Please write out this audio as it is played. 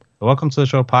The Welcome to the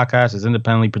Show podcast is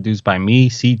independently produced by me,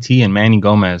 CT, and Manny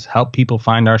Gomez. Help people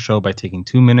find our show by taking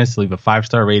 2 minutes to leave a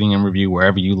 5-star rating and review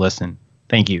wherever you listen.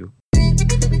 Thank you.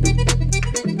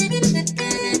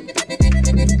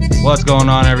 What's going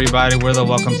on, everybody? We're the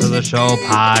Welcome to the Show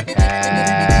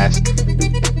podcast.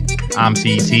 I'm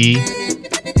CT,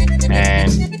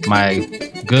 and my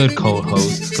good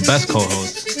co-host, the best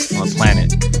co-host on the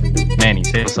planet, Manny.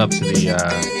 Say what's up to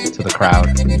the crowd.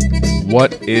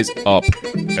 What is up,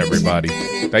 everybody?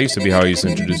 That used to be how I used to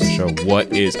introduce the show.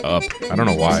 What is up? I don't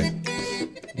know why.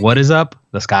 What is up?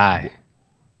 The sky.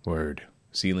 Word.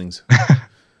 Ceilings.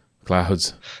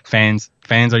 Clouds. Fans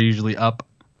are usually up.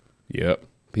 Yep.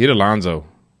 Pete Alonso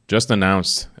just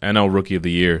announced NL Rookie of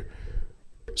the Year.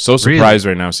 So surprised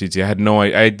right now, CT.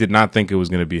 I did not think it was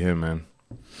going to be him, man.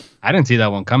 I didn't see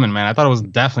that one coming, man. I thought it was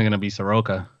definitely going to be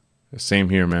Soroka. Same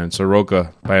here, man.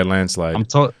 Soroka by a landslide.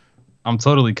 I'm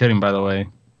totally kidding, by the way.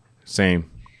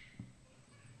 Same.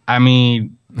 I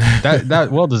mean, that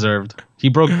well deserved. He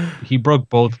broke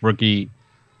both rookie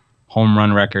home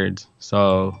run records,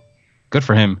 so good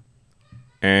for him.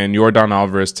 And Yordan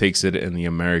Alvarez takes it in the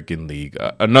American League.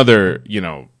 Another,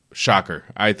 shocker.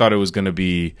 I thought it was going to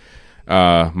be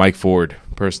Mike Ford,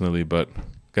 personally, but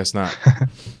guess not.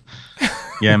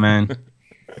 Yeah, man.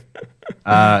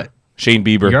 Shane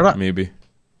Bieber, maybe.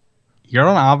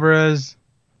 Yordan Alvarez.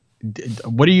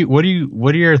 What are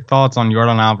your thoughts on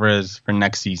Yordan Alvarez for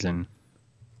next season?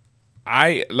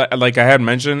 I had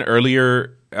mentioned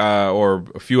earlier or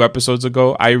a few episodes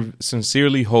ago, I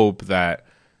sincerely hope that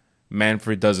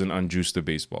Manfred doesn't unjuice the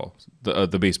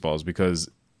baseballs, because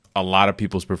a lot of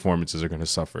people's performances are going to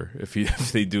suffer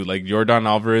if they do. Like, Yordan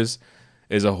Alvarez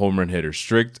is a home run hitter,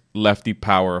 strict lefty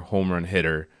power home run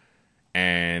hitter.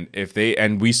 And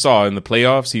we saw in the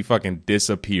playoffs, he fucking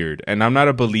disappeared. And I'm not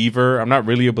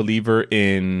really a believer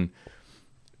in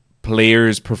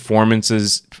players'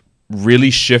 performances really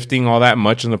shifting all that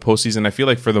much in the postseason. I feel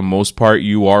like for the most part,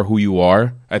 you are who you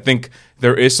are. I think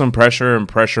there is some pressure, and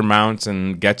pressure mounts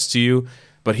and gets to you,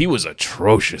 but he was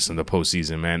atrocious in the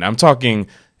postseason, man. I'm talking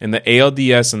in the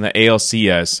ALDS and the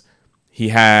ALCS, he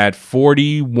had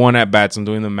 41 at-bats. I'm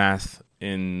doing the math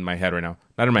in my head right now.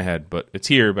 Not in my head, but it's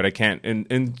here, but I can't.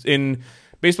 In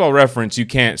Baseball Reference, you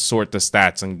can't sort the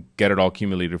stats and get it all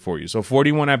accumulated for you. So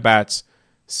 41 at-bats,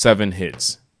 7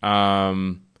 hits.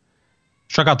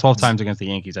 Struck out 12 times against the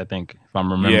Yankees, I think, if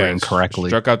I'm remembering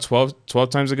correctly. Struck out 12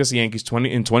 times against the Yankees.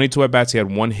 22 at-bats, he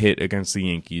had 1 hit against the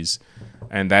Yankees,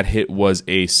 and that hit was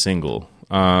a single.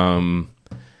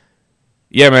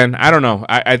 Yeah, man, I don't know.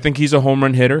 I think he's a home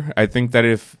run hitter. I think that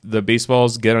if the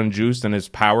baseballs get unjuiced and his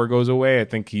power goes away, I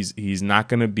think he's not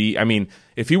going to be... I mean,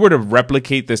 if he were to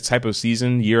replicate this type of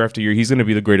season year after year, he's going to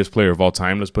be the greatest player of all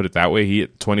time. Let's put it that way. He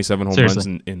hit 27 home runs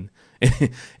in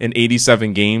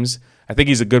 87 games. I think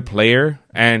he's a good player,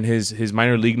 and his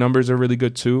minor league numbers are really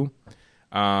good too.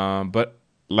 But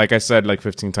like I said, like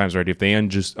 15 times already, if they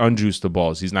unjuice the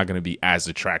balls, he's not going to be as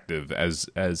attractive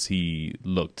as he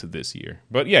looked this year.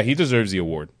 But yeah, he deserves the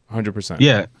award, 100%.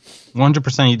 Yeah,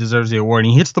 100% he deserves the award.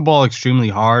 And he hits the ball extremely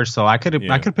hard, so I could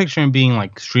picture him being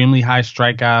like extremely high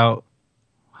strikeout,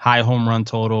 high home run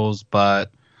totals, but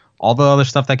all the other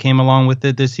stuff that came along with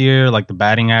it this year, like the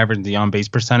batting average, the on-base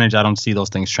percentage, I don't see those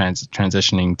things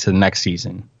transitioning to next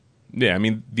season. Yeah, I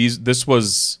mean, this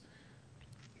was...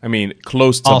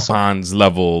 close to Bonds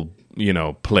level,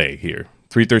 play here.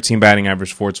 313 batting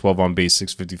average, 412 on base,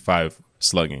 655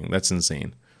 slugging. That's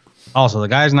insane. Also, the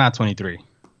guy's not 23.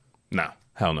 No,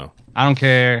 hell no. I don't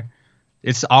care.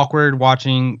 It's awkward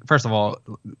watching. First of all,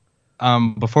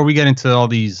 before we get into all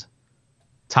these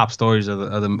top stories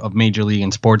of Major League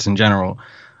and sports in general,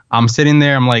 I'm sitting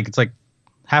there. I'm like, it's like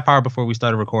half hour before we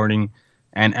started recording,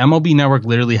 and MLB Network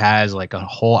literally has like a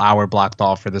whole hour blocked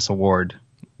off for this award.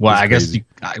 Well, I guess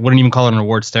I wouldn't even call it an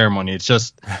award ceremony. It's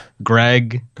just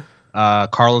Greg,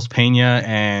 Carlos Pena,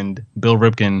 and Bill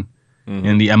Ripken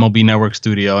in the MLB Network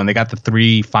studio, and they got the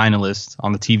 3 finalists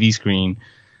on the TV screen.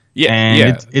 Yeah,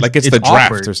 and it's the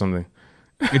draft or something.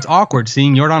 It's awkward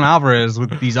seeing Yordan Alvarez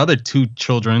with these other 2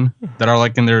 children that are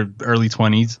like in their early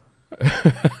 20s,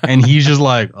 and he's just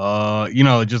like,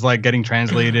 just like getting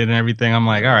translated and everything. I'm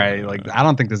like, all right, like I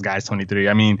don't think this guy's 23.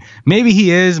 I mean, maybe he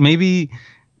is, maybe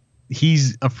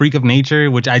he's a freak of nature,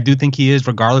 which I do think he is,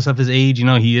 regardless of his age.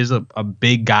 He is a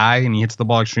big guy and he hits the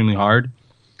ball extremely hard.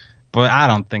 But I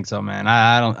don't think so, man.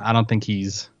 I don't think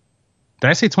he's... Did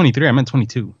I say 23? I meant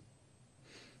 22.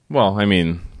 Well, I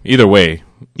mean, either way,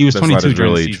 he was 22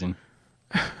 during the season.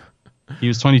 He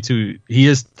was 22. He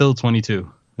is still 22,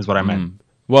 is what I meant.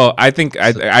 Well, I think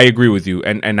I agree with you.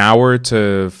 An hour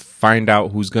to find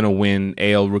out who's going to win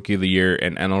AL Rookie of the Year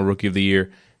and NL Rookie of the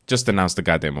Year just announce the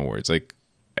goddamn awards. Like,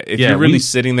 if Yeah, you're really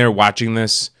sitting there watching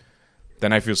this,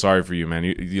 then I feel sorry for you, man.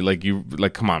 You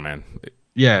come on, man.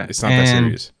 Yeah, It's not that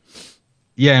serious.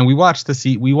 Yeah, and we watched the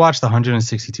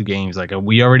 162 games. Like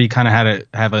we already kind of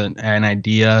have an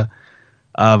idea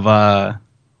of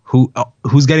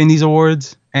who's getting these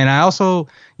awards. And I also,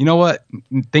 you know what,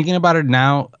 thinking about it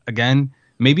now again,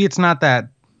 maybe it's not that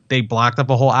they blocked up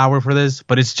a whole hour for this,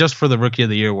 but it's just for the Rookie of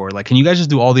the Year award. Like, can you guys just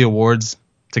do all the awards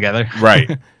together?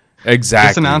 Right. Exactly.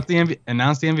 Just announce the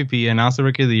MVP, announce the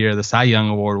Rookie of the Year, the Cy Young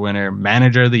Award winner,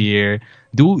 Manager of the Year.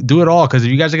 Do it all, because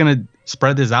if you guys are gonna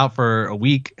spread this out for a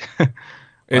week,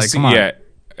 come on. Yeah,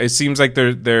 it seems like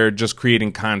they're just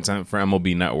creating content for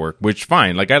MLB Network, which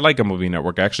fine. Like, I like MLB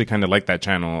Network. I actually kind of like that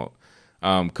channel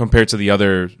compared to the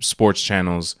other sports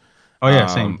channels. Oh yeah,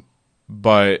 same.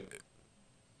 But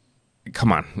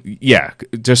come on, yeah,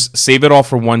 just save it all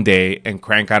for one day and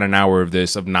crank out an hour of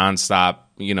this of nonstop.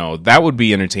 You know, that would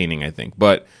be entertaining, I think.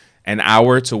 But an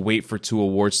hour to wait for 2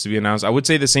 awards to be announced, I would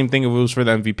say the same thing if it was for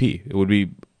the MVP. It would be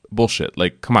bullshit.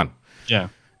 Like, come on. Yeah.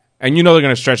 And you know they're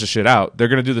going to stretch the shit out. They're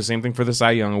going to do the same thing for the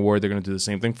Cy Young Award. They're going to do the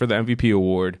same thing for the MVP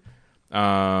Award.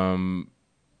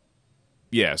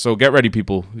 Yeah, so get ready,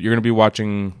 people. You're going to be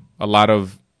watching a lot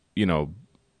of, you know,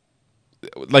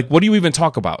 like, what do you even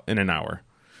talk about in an hour?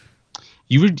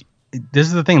 This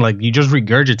is the thing. Like, you just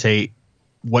regurgitate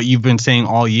what you've been saying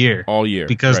all year. All year.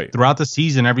 Because throughout the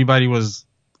season, everybody was,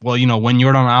 well, you know, when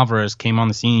Yordan Alvarez came on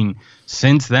the scene,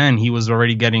 since then, he was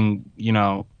already getting, you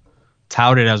know,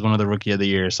 touted as one of the Rookie of the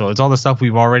Year. So it's all the stuff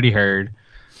we've already heard,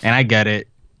 and I get it.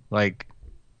 Like,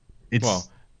 now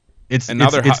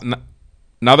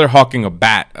they're hawking a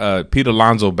bat, Pete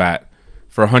Alonso bat,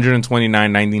 for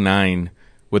 $129.99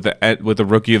 with the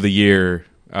Rookie of the Year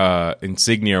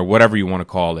insignia or whatever you want to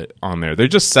call it on there. They're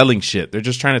just selling shit. They're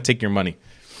just trying to take your money.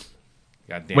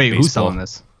 Goddamn. Wait, baseball. Who's selling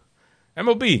this?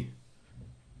 MLB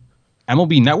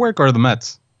Network or the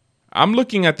Mets? I'm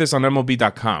looking at this on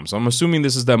MLB.com, so I'm assuming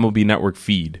this is the MLB Network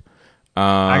feed.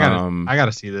 I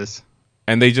gotta see this.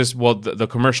 And they just, well, the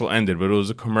commercial ended, but it was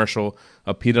a commercial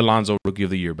of Pete Alonso Rookie of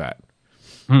the Year bat.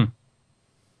 There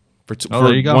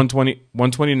you go.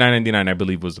 $129.99, I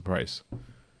believe, was the price.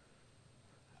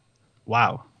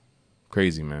 Wow,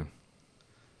 crazy, man.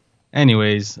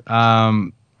 Anyways, I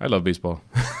love baseball.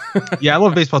 Yeah, I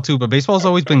love baseball too, but baseball's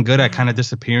always been good at kind of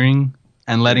disappearing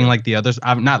and letting like the others.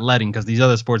 I'm not letting, because these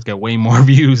other sports get way more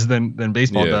views than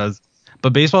baseball does.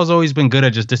 But baseball's always been good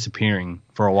at just disappearing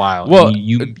for a while. Well, and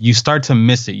you start to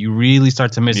miss it. You really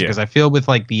start to miss it, because I feel with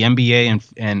like the NBA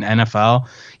and NFL,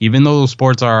 even though those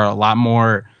sports are a lot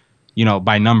more, you know,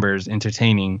 by numbers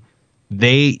entertaining,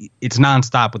 it's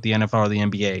nonstop with the NFL or the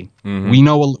NBA. Mm-hmm. We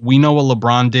know what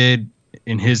LeBron did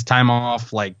in his time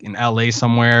off, like in LA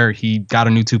somewhere. He got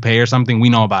a new toupee or something. We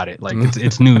know about it. Like,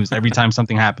 it's news every time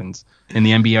something happens in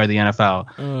the NBA or the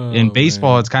NFL. In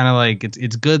baseball, it's kind of like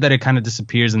it's good that it kind of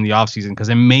disappears in the offseason, because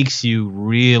it makes you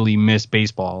really miss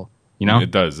baseball. You know,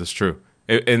 it does. It's true.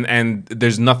 And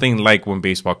there's nothing like when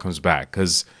baseball comes back,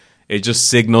 because it just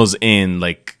signals in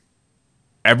like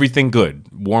everything good.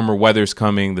 Warmer weather's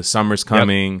coming. The summer's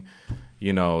coming. Yep.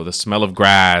 You know, the smell of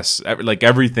grass, like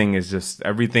everything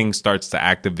starts to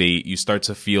activate. You start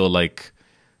to feel like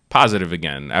positive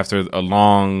again after a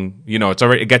long, you know,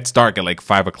 it gets dark at like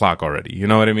 5 o'clock already. You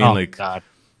know what I mean? Oh, like, God,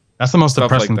 that's the most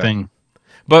depressing thing.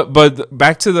 But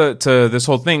back to this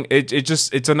whole thing, I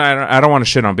don't want to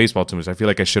shit on baseball too much. I feel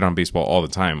like I shit on baseball all the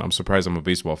time. I'm surprised I'm a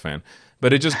baseball fan,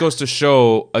 but it just goes to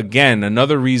show again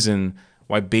another reason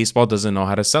why baseball doesn't know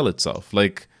how to sell itself.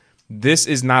 Like, this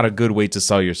is not a good way to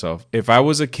sell yourself. If I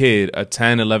was a kid, a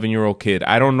 10, 11-year-old kid,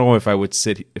 I don't know if I would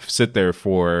sit there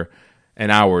for an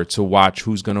hour to watch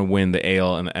who's going to win the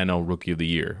AL and the NL Rookie of the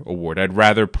Year award. I'd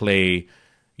rather play,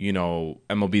 you know,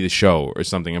 MLB The Show or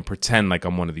something and pretend like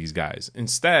I'm one of these guys.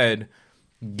 Instead,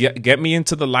 get me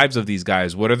into the lives of these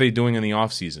guys. What are they doing in the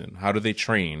off season? How do they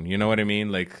train? You know what I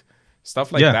mean? Like,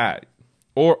 stuff like that.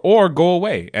 Or go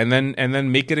away and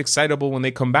then make it excitable when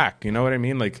they come back. You know what I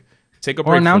mean? Like, take a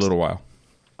break for a little while.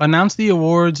 Announce the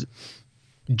awards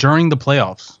during the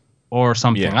playoffs or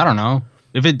something. I don't know.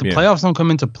 If the playoffs don't come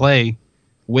into play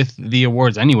with the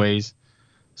awards anyways,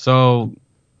 so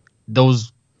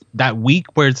that week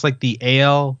where it's like the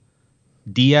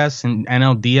ALDS and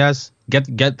NLDS,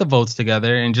 get the votes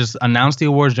together and just announce the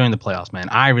awards during the playoffs, man.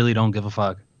 I really don't give a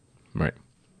fuck. Right.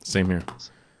 Same here.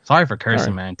 Sorry for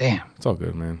cursing, man. Damn. It's all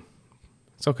good, man.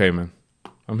 It's okay, man.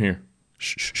 I'm here.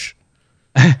 Shh.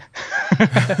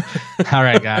 All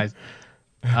right, guys.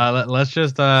 Let's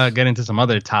just get into some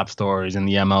other top stories in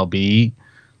the MLB,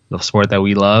 the sport that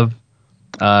we love.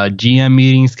 GM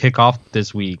meetings kick off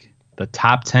this week. The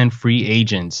top 10 free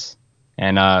agents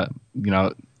And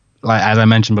like as I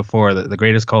mentioned before, the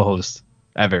greatest co-host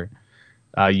ever.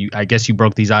 I guess you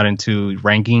broke these out into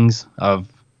rankings of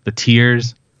the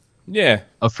tiers. Yeah.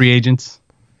 Of free agents.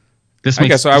 This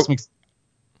makes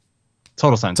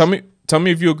total sense. Tell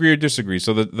me if you agree or disagree.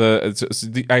 So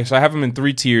I have them in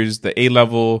 3 tiers: the A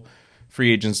level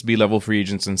free agents, B level free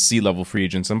agents, and C level free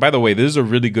agents. And by the way, this is a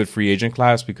really good free agent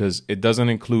class because it doesn't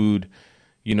include,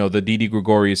 the Didi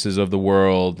Gregoriuses of the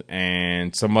world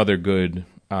and some other good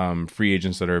free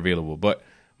agents that are available. But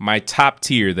my top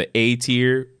tier, the A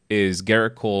tier, is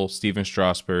Garrett Cole, Steven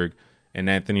Strasburg, and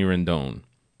Anthony Rendon.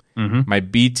 Mm-hmm. My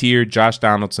B tier, Josh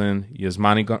Donaldson,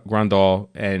 Yasmani Grandal,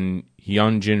 and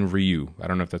Hyunjin Ryu. I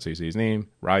don't know if that's how you say his name.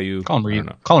 Ryu. Call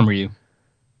him Ryu.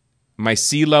 My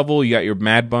C level, you got your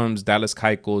Mad Bums, Dallas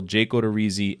Keuchel, Jake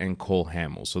Odorizzi, and Cole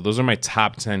Hamels. So those are my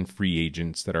top 10 free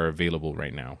agents that are available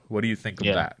right now. What do you think of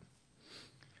that?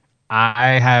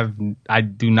 I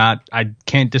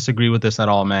can't disagree with this at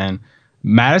all, man.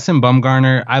 Madison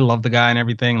Bumgarner, I love the guy and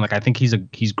everything. Like, I think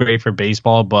he's great for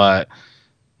baseball, but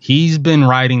he's been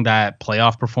riding that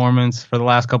playoff performance for the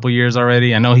last couple of years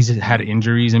already. I know he's had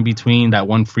injuries in between, that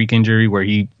one freak injury where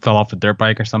he fell off a dirt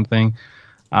bike or something.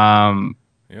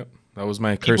 Yep, that was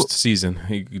my cursed season.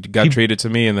 He got traded to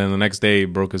me, and then the next day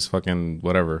broke his fucking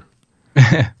whatever.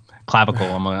 Clavicle.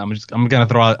 I'm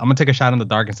gonna take a shot in the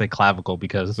dark and say clavicle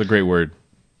because it's a great word.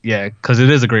 Yeah, because it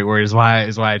is a great word. Is why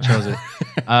I chose it.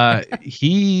 I'm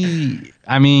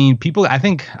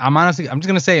just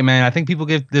gonna say it, man. I think people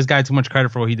give this guy too much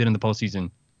credit for what he did in the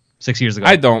postseason 6 years ago.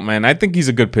 I don't, man. I think he's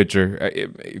a good pitcher.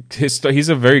 He's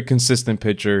a very consistent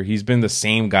pitcher. He's been the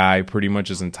same guy pretty much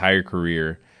his entire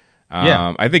career.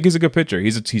 I think he's a good pitcher.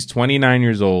 He's 29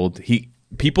 years old.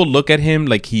 People look at him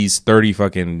like he's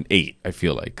 38. I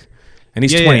feel like, and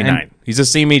he's 29. And he's the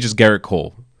same age as Garrett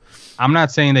Cole. I'm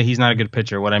not saying that he's not a good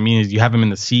pitcher. What I mean is you have him in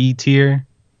the C tier,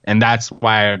 and that's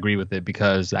why I agree with it,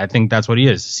 because I think that's what he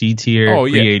is. C tier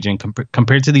free agent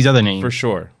compared to these other names. For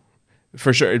sure.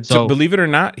 So, believe it or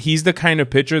not, he's the kind of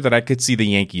pitcher that I could see the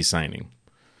Yankees signing.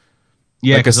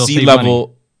 Yeah, like a C level.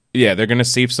 Money. Yeah, they're going to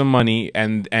save some money,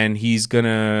 and he's going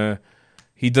to...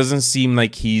 He doesn't seem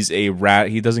like he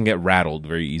doesn't get rattled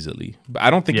very easily. But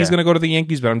I don't think he's going to go to the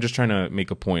Yankees, but I'm just trying to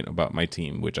make a point about my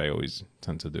team, which I always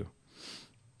tend to do.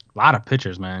 A lot of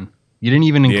pitchers, man. You didn't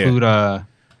even include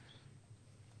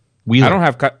Wheeler.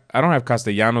 I don't have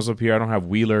Castellanos up here. I don't have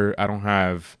Wheeler. I don't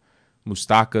have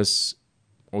Moustakas.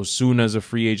 Osuna's a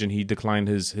free agent. He declined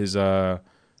his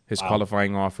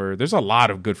qualifying offer. There's a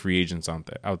lot of good free agents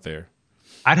out there.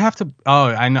 I'd have to. Oh,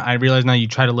 I know. I realize now. You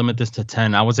try to limit this to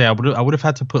 10. I would say I would have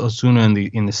had to put Osuna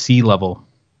in the C level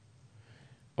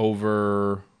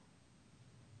over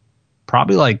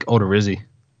probably like Odorizzi.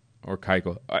 Or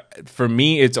Keuchel. For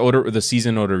me, it's the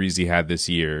season Odorizzi had this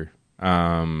year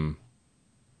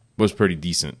was pretty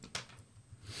decent.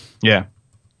 Yeah.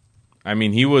 I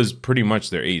mean, he was pretty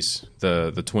much their ace,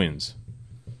 the Twins.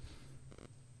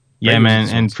 Yeah, man.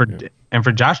 And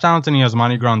for Josh Donaldson and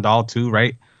Yasmani Grandal too,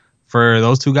 right? For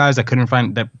those two guys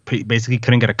that basically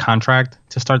couldn't get a contract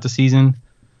to start the season,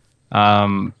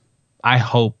 I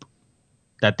hope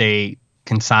that they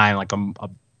can sign like a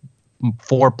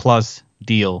 4+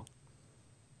 deal.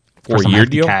 4-year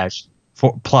deal? Cash.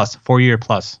 4-year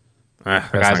plus. For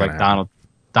guys like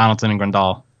Donaldson and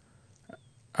Grandal.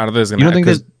 I don't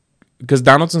think because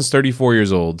Donaldson's 34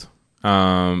 years old.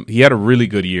 He had a really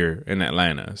good year in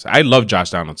Atlanta. So I love Josh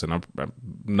Donaldson. I'm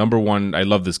number one. I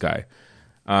love this guy.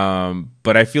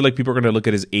 But I feel like people are going to look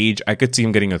at his age. I could see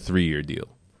him getting a 3-year deal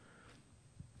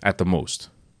at the most.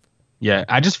 Yeah,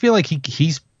 I just feel like he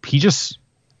just.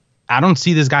 I don't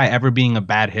see this guy ever being a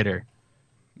bad hitter.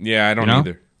 Yeah, I don't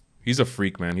either. He's a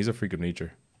freak, man. He's a freak of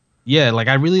nature. Yeah, like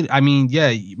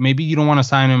maybe you don't want to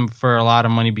sign him for a lot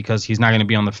of money because he's not going to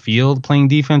be on the field playing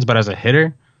defense, but as a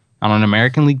hitter on an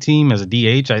American League team, as a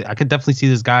DH, I could definitely see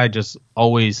this guy just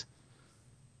always,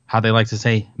 how they like to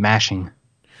say, mashing.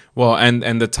 Well,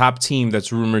 and the top team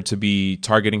that's rumored to be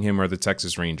targeting him are the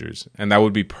Texas Rangers, and that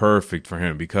would be perfect for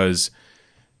him because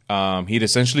he'd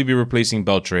essentially be replacing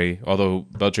Beltre, although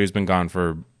Beltre's been gone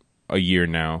for a year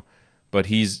now. But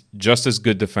he's just as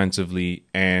good defensively,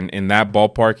 and in that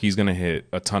ballpark, he's going to hit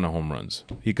a ton of home runs.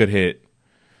 He could hit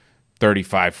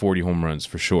 35, 40 home runs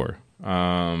for sure.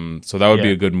 So that would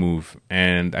be a good move,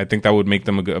 and I think that would make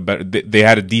them a better. They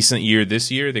had a decent year this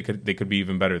year. They could be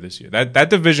even better this year. That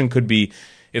division could be,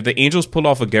 if the Angels pull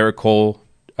off a Garrett Cole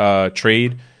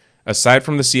trade, aside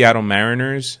from the Seattle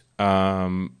Mariners,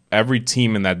 every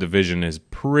team in that division is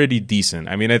pretty decent.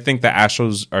 I mean, I think the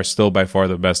Astros are still by far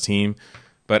the best team.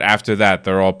 But after that,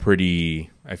 they're all pretty.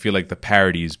 I feel like the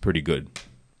parity is pretty good.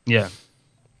 Yeah.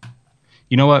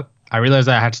 You know what? I realized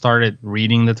that I had started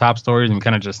reading the top stories and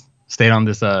kind of just stayed on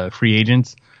this free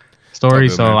agents story.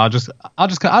 Good, So man. I'll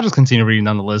just continue reading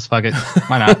down the list. Fuck it,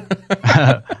 why not?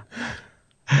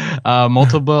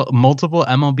 Multiple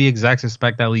MLB execs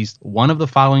expect at least one of the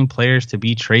following players to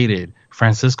be traded: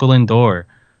 Francisco Lindor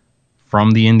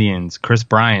from the Indians, Chris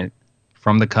Bryant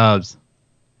from the Cubs,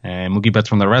 and Mookie Betts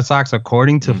from the Red Sox,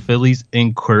 according to Phillies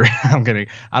inquiry. I'm kidding.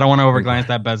 I don't want to overglance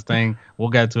that Betts thing. We'll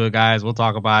get to it, guys. We'll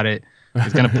talk about it.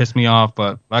 It's gonna piss me off,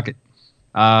 but fuck it.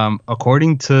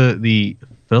 According to the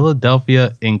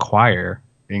Philadelphia Inquirer,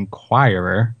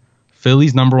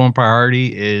 Philly's number one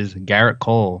priority is Garrett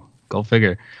Cole. Go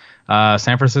figure.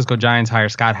 San Francisco Giants hire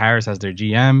Scott Harris as their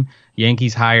GM.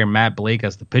 Yankees hire Matt Blake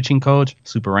as the pitching coach.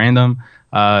 Super random.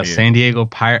 San Diego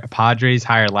Padres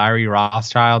hire Larry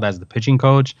Rothschild as the pitching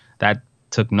coach. That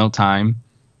took no time.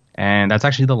 And that's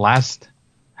actually the last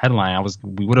headline.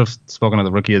 We would have spoken of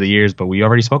the Rookie of the Years, but we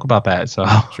already spoke about that. So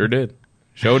Sure did.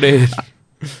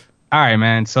 All right,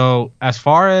 man. So as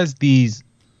far as these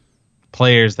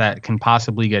players that can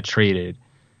possibly get traded,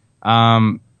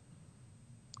 I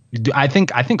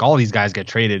think all these guys get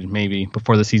traded maybe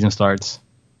before the season starts.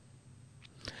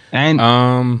 And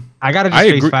I gotta just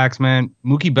face facts, man.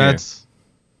 Mookie Betts,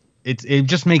 it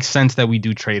just makes sense that we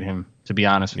do trade him. To be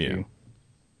honest with you,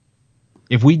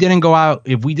 if we didn't go out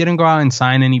and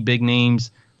sign any big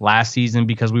names last season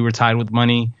because we were tied with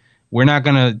money, we're not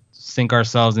gonna sink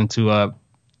ourselves into a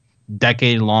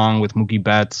decade long with Mookie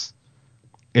Betts,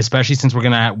 especially since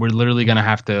we're literally gonna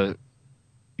have to,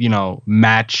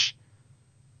 match.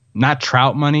 Not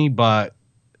Trout money, but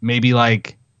maybe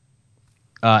like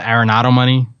Arenado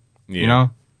money,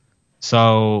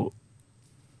 So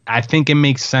I think it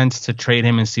makes sense to trade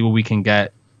him and see what we can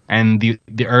get. And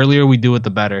the earlier we do it, the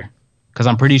better. Because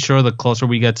I'm pretty sure the closer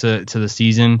we get to the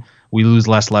season, we lose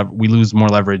more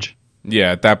leverage.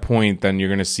 Yeah, at that point, then you're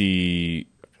going to see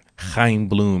Chaim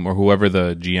Bloom or whoever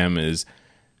the GM is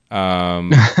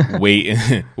wait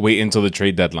until the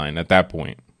trade deadline at that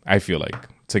point, I feel like.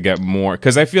 To get more,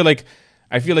 because I feel like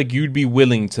you'd be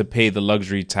willing to pay the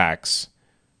luxury tax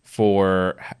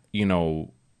for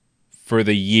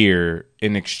the year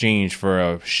in exchange for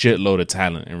a shitload of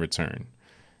talent in return.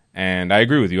 And I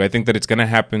agree with you. I think that it's going to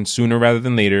happen sooner rather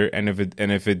than later. And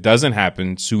if it doesn't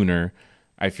happen sooner,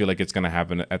 I feel like it's going to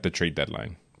happen at the trade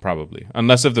deadline, probably,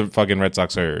 unless if the fucking Red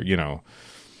Sox are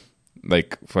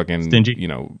like fucking stingy,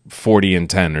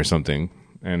 40-10 or something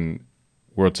and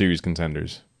World Series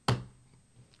contenders.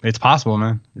 It's possible,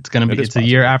 man. It's a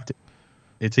year after.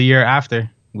 It's a year after.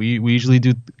 We usually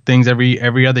do things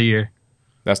every other year.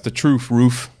 That's the truth,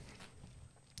 Roof.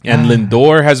 And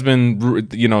Lindor has been,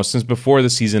 since before the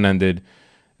season ended,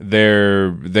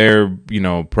 their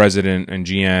president and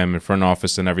GM and front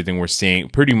office and everything were saying,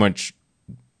 pretty much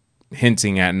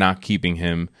hinting at not keeping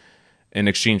him in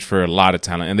exchange for a lot of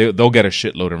talent, and they'll get a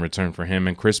shitload in return for him.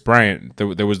 And Chris Bryant,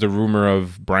 there was the rumor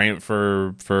of Bryant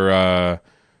for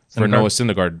Noah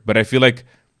Syndergaard, but I feel like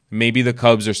maybe the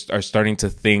Cubs are starting to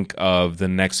think of the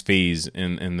next phase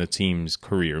in the team's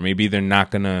career. Maybe they're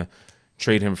not gonna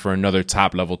trade him for another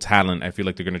top level talent. I feel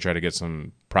like they're gonna try to get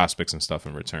some prospects and stuff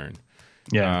in return.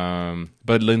 Yeah.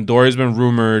 But Lindor has been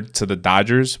rumored to the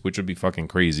Dodgers, which would be fucking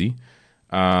crazy.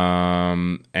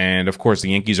 And of course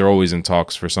the Yankees are always in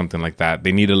talks for something like that.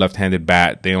 They need a left-handed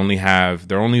bat. Their only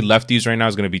lefties right now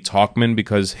is going to be Talkman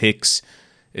because Hicks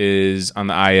is on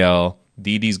the IL.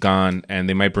 Didi's gone, and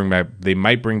they might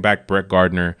bring back Brett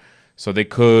Gardner, so they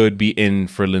could be in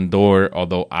for Lindor.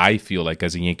 Although I feel like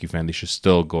as a Yankee fan, they should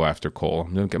still go after Cole.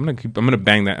 I'm gonna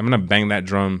bang that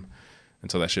drum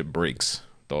until that shit breaks,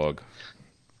 dog.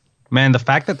 Man, the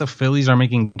fact that the Phillies are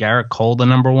making Garrett Cole the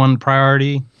number one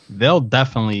priority, they'll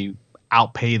definitely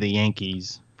outpay the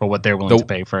Yankees for what they're willing to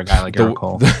pay for a guy like Garrett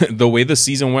Cole. The way the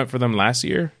season went for them last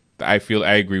year, I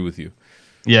agree with you.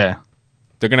 Yeah.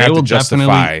 They're going to have to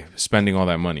justify spending all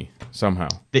that money somehow.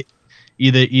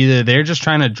 Either they're just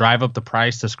trying to drive up the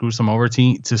price to screw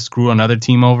another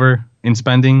team over in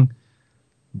spending,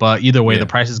 but either way, the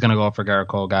price is going to go up for Garrett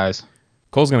Cole, guys.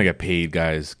 Cole's going to get paid,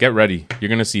 guys. Get ready. You're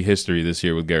going to see history this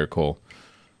year with Garrett Cole.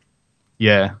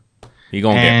 Yeah. He's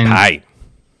going to get paid.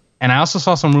 And I also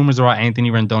saw some rumors about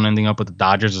Anthony Rendon ending up with the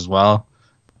Dodgers as well.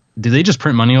 Do they just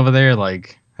print money over there,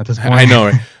 like, at this point? I know,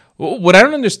 right? What I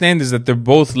don't understand is that they're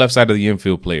both left side of the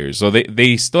infield players. So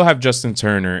they still have Justin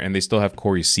Turner and they still have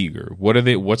Corey Seager.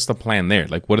 What's the plan there?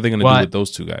 Like, what are they going to do with those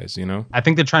two guys, I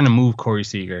think they're trying to move Corey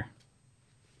Seager.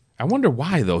 I wonder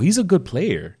why, though. He's a good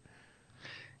player.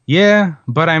 Yeah,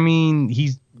 but I mean,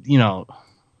 he's not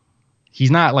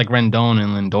like Rendon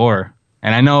and Lindor.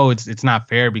 And I know it's not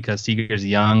fair because Seager's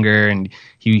younger and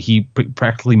he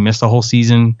practically missed the whole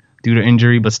season due to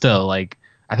injury, but still, like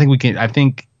I think we can. I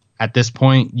think at this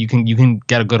point you can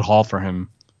get a good haul for him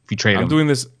if you trade him.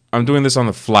 I'm doing this on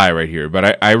the fly right here,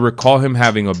 but I recall him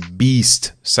having a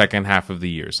beast second half of the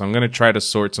year. So I'm gonna try to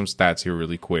sort some stats here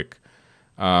really quick.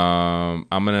 I'm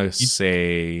gonna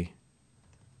say,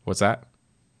 what's that?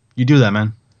 You do that,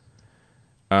 man.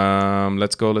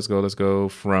 Let's go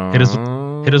from hit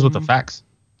us with the facts.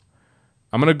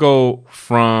 I'm gonna go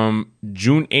from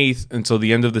June 8th until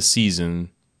the end of the season.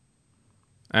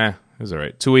 It's all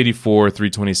right. 284,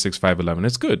 326, 511.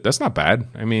 It's good. That's not bad.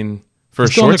 I mean, for a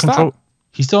shortstop,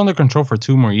 he's still under control for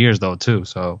 2 more years though, too.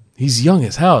 So he's young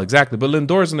as hell, exactly. But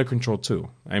Lindor's under control too.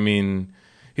 I mean,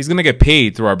 he's gonna get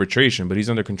paid through arbitration, but he's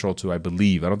under control too, I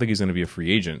believe. I don't think he's gonna be a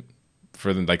free agent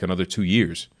for like another 2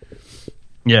 years.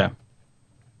 Yeah.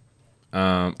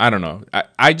 I don't know.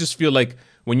 I just feel like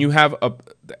when you have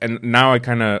and now I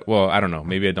kind of, well, I don't know.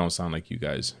 Maybe I don't sound like you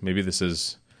guys. Maybe this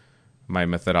is my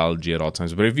methodology at all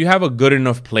times. But if you have a good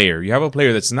enough player, you have a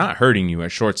player that's not hurting you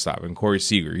at shortstop, and Corey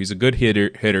Seager, he's a good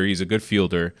hitter, he's a good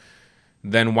fielder,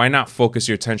 then why not focus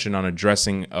your attention on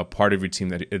addressing a part of your team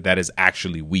that is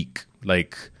actually weak?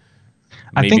 Like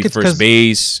maybe I think it's first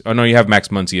base. Oh no, you have Max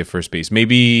Muncy at first base.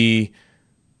 Maybe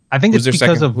I think it's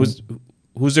because of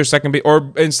who's their second base,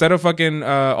 or instead of fucking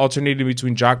alternating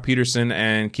between Jock Peterson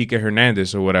and Kike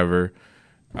Hernandez or whatever,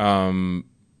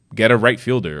 get a right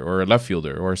fielder or a left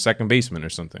fielder or a second baseman or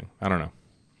something. I don't know.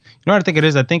 You know what I think it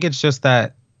is? I think it's just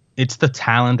that it's the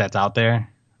talent that's out there,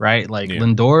 right? Like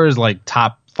Lindor is like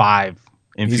top 5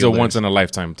 infielders. He's a once in a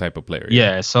lifetime type of player.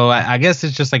 Yeah. So I guess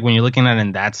it's just like when you're looking at it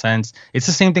in that sense, it's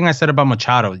the same thing I said about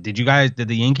Machado. Did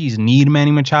the Yankees need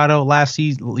Manny Machado last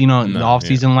season? You know, the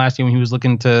offseason last year when he was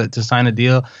looking to sign a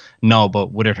deal? No,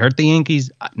 but would it hurt the Yankees?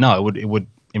 No, it would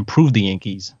improve the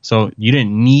Yankees. So you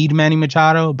didn't need Manny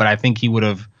Machado, but I think he would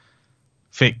have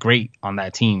fit great on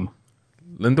that team.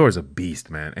 Lindor's a beast,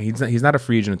 man. And he's not a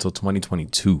free agent until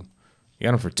 2022. You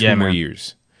got him for 2 more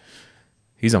years.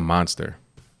 He's a monster.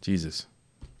 Jesus.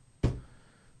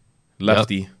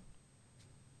 Lefty.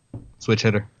 Yep. Switch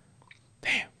hitter.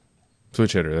 Damn.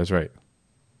 Switch hitter, that's right.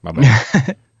 My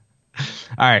bad.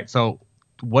 All right, so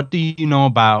what do you know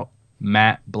about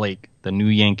Matt Blake, the new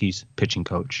Yankees pitching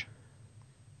coach?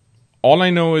 All I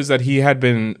know is that he had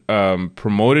been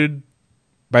promoted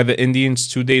by the Indians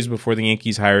 2 days before the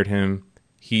Yankees hired him.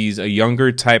 He's a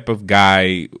younger type of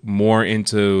guy, more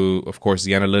into, of course,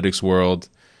 the analytics world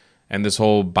and this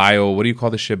whole what do you call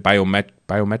this shit?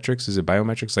 Biometrics? Is it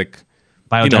biometrics? Like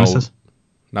biogenesis?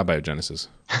 Not biogenesis.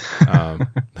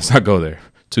 Let's not go there.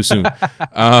 Too soon. Like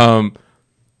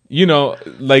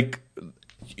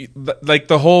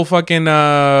the whole fucking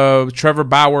Trevor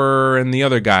Bauer and the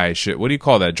other guy shit. What do you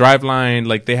call that? Driveline.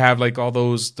 Like they have like all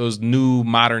those new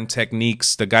modern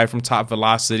techniques. The guy from Top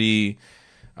Velocity.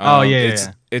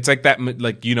 It's like that.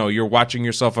 Like you're watching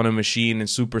yourself on a machine in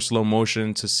super slow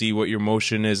motion to see what your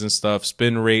motion is and stuff.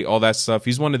 Spin rate, all that stuff.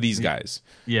 He's one of these guys.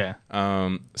 Yeah.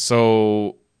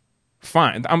 So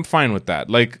fine. I'm fine with that.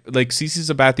 Like CC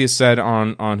Sabathia said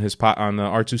on the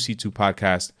R2C2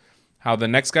 podcast, how the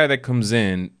next guy that comes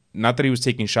in, not that he was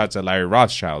taking shots at Larry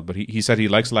Rothschild, but he said he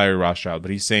likes Larry Rothschild,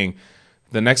 but he's saying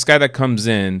the next guy that comes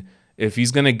in, if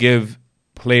he's going to give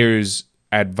players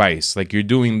advice, like you're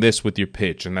doing this with your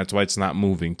pitch and that's why it's not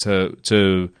moving,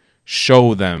 to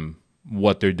show them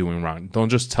what they're doing wrong. Don't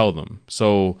just tell them.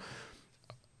 So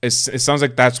it sounds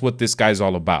like that's what this guy's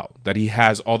all about, that he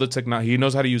has all the technology, he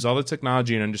knows how to use all the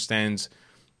technology and understands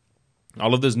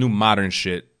all of this new modern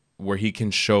shit where he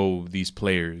can show these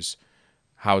players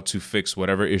how to fix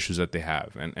whatever issues that they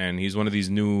have. And he's one of these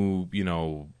new,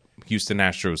 Houston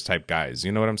Astros type guys.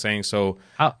 You know what I'm saying? So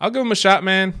I'll give him a shot,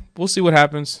 man. We'll see what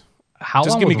happens.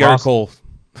 Just give me Garrett Cole.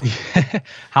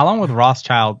 How long was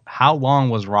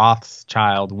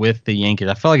Rothschild with the Yankees?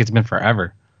 I feel like it's been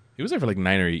forever. He was there for like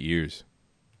 9 or 8 years.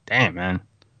 Damn, man.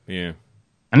 Yeah.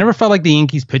 I never felt like the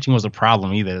Yankees pitching was a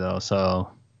problem either, though. So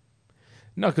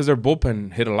no, because their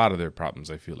bullpen hit a lot of their problems,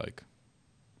 I feel like.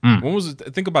 When was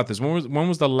it? Think about this. When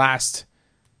was the last?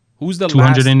 Who's the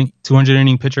 200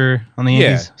 inning pitcher on the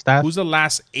Yankees staff? Who's the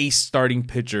last ace starting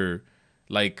pitcher,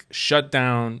 like shut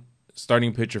down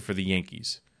starting pitcher for the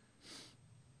Yankees?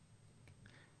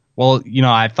 Well,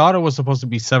 I thought it was supposed to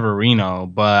be Severino,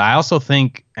 but I also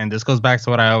think, and this goes back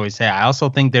to what I always say, I also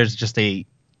think there's just there's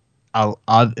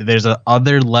a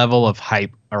other level of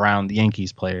hype around the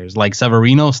Yankees players. Like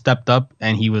Severino stepped up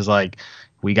and he was like,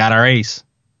 "We got our ace."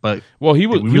 But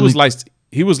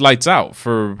he was lights out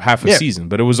for half a season,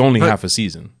 but it was only half a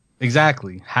season.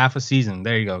 Exactly, half a season.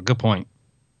 There you go. Good point.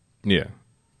 Yeah.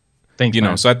 Thanks.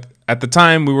 So at the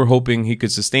time we were hoping he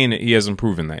could sustain it. He hasn't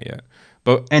proven that yet.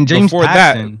 But and James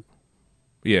Paxton,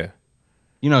 Yeah.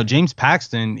 James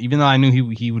Paxton, even though I knew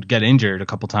he would get injured a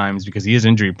couple times because he is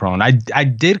injury prone, I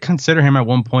did consider him at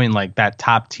one point like that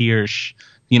top tier,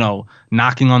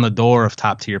 knocking on the door of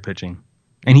top tier pitching,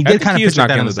 and he did kind of pitch like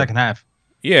that in the second half.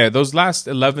 Yeah, those last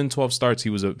 11, 12 starts, he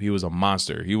was a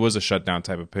monster. He was a shutdown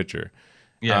type of pitcher.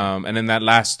 Yeah. And in that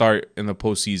last start in the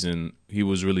postseason, he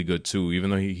was really good too, even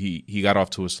though he got off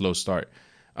to a slow start.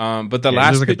 But the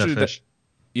last pitcher,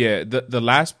 the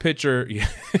last pitcher. Yeah.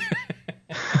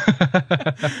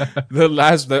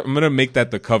 I'm gonna make that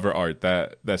the cover art,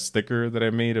 that sticker that I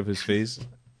made of his face.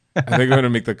 I think I'm gonna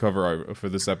make the cover art for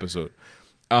this episode.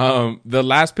 The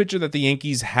last pitcher that the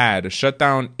Yankees had, a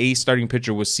shutdown ace starting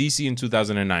pitcher, was CeCe in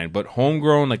 2009. But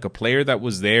homegrown, like a player that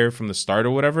was there from the start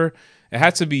or whatever, it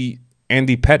had to be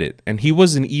Andy Pettitte, and he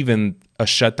wasn't even a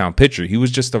shutdown pitcher. He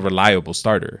was just a reliable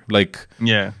starter. Like,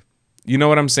 yeah, you know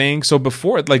what I'm saying? So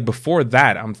before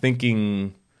that, I'm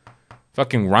thinking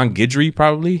fucking Ron Guidry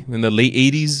probably in the late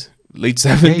 80s, late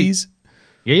 70s.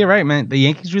 Yeah, you're right, man. The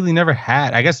Yankees really never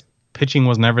had. I guess pitching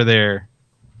was never there.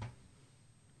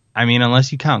 I mean,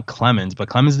 unless you count Clemens, but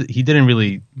Clemens, he didn't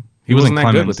really. He wasn't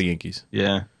that good with the Yankees.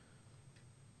 Yeah,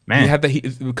 man. He had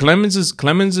Clemens's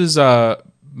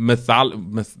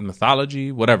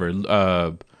mythology, whatever.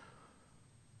 The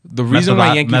reason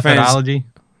why Yankee methodology?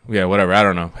 Fans, yeah, whatever. I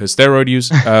don't know his steroid use.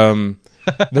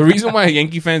 The reason why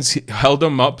Yankee fans held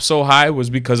him up so high was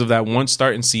because of that one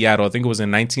start in Seattle. I think it was in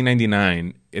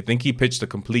 1999. I think he pitched a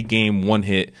complete game, one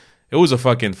hit. It was a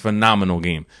fucking phenomenal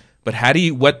game. But had he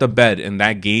wet the bed in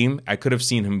that game, I could have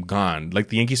seen him gone. Like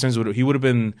the Yankee fans he would have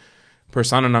been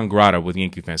persona non grata with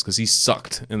Yankee fans because he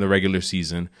sucked in the regular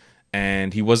season,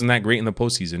 and he wasn't that great in the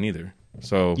postseason either.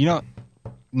 So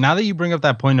now that you bring up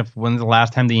that point of when's the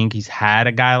last time the Yankees had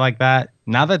a guy like that,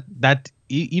 now that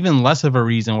even less of a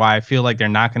reason why I feel like they're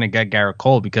not going to get Garrett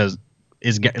Cole, because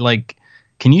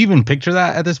can you even picture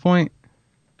that at this point?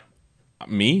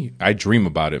 Me, I dream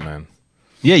about it, man.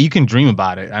 Yeah, you can dream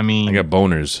about it. I mean, I got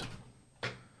boners.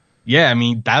 Yeah, I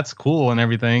mean that's cool and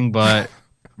everything, but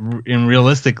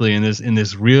realistically, in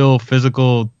this real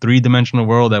physical 3-dimensional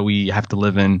world that we have to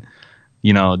live in,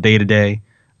 day to day,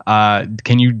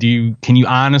 can you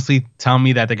honestly tell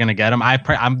me that they're gonna get him?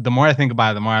 The more I think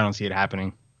about it, the more I don't see it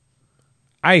happening.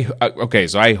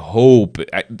 So I hope.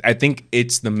 I think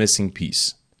it's the missing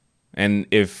piece, and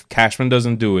if Cashman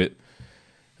doesn't do it,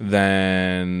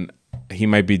 then he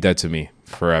might be dead to me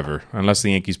forever, unless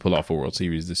the Yankees pull off a World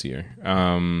Series this year.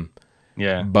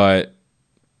 Yeah, but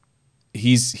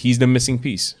he's the missing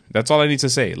piece. That's all I need to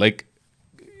say. Like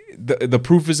the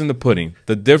proof is in the pudding.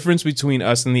 The difference between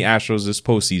us and the Astros this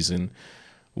postseason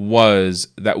was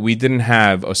that we didn't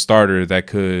have a starter that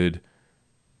could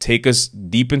take us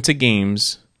deep into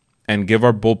games and give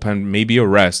our bullpen maybe a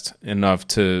rest enough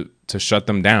to shut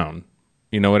them down.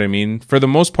 You know what I mean? For the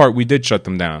most part, we did shut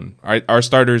them down. Our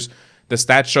starters, the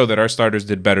stats show that our starters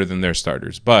did better than their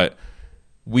starters, but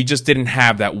we just didn't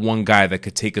have that one guy that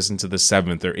could take us into the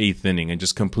 7th or 8th inning and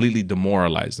just completely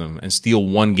demoralize them and steal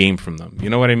one game from them. You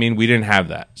know what I mean? We didn't have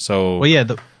that. So, well, yeah,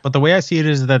 but the way I see it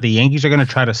is that the Yankees are going to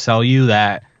try to sell you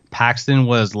that Paxton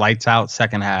was lights out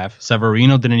second half.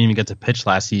 Severino didn't even get to pitch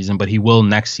last season, but he will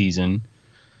next season.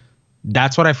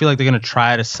 That's what I feel like they're going to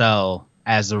try to sell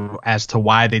as to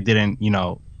why they didn't,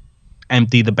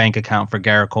 empty the bank account for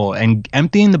Garrett Cole. And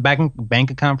emptying the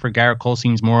bank account for Garrett Cole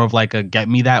seems more of like a get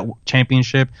me that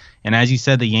championship. And as you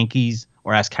said, the Yankees,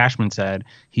 or as Cashman said,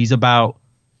 he's about,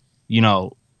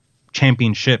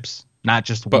 championships, not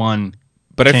just one.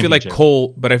 But I feel like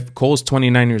if Cole's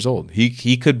 29 years old,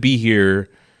 he could be here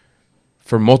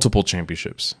for multiple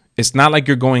championships. It's not like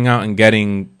you're going out and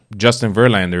getting Justin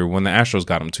Verlander when the Astros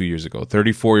got him 2 years ago.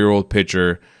 34-year-old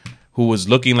pitcher who was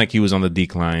looking like he was on the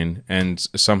decline and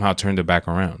somehow turned it back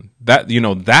around.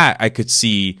 That I could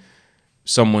see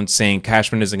someone saying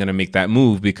Cashman isn't going to make that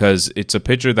move because it's a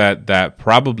pitcher that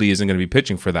probably isn't going to be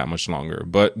pitching for that much longer.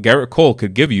 But Garrett Cole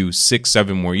could give you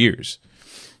 6-7 more years.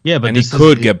 Yeah, but he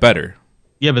could get better.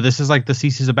 Yeah, but this is like the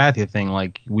CeCe Sabathia thing.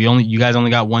 Like you guys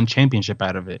only got one championship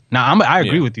out of it. Now I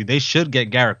agree with you. They should get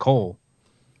Garrett Cole,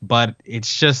 but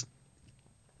it's just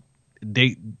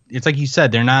it's like you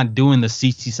said, they're not doing the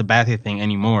CeCe Sabathia thing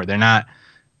anymore. They're not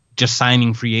just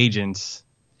signing free agents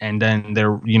and then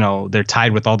they're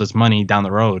tied with all this money down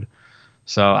the road.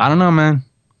 So I don't know, man.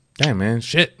 Damn, man,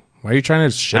 shit. Why are you trying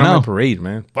to shit on my parade,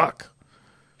 man? Fuck.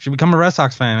 Should become a Red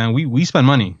Sox fan, man. We spend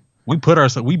money. We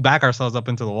back ourselves up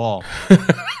into the wall.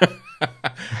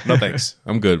 No thanks.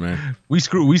 I'm good, man. We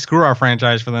screw our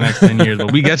franchise for the next 10 years,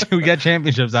 but we get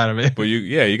championships out of it. But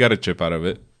you got a chip out of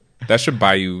it. That should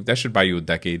buy you a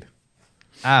decade.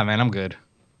 Man, I'm good.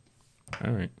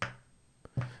 All right.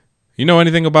 You know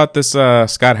anything about this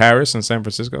Scott Harris in San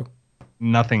Francisco?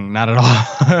 Nothing, not at all.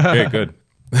 Okay, good.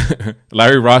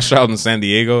 Larry Rothschild in San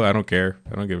Diego. I don't care.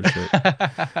 I don't give a shit.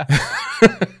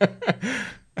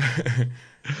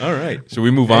 All right. Should we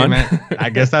move on? Man,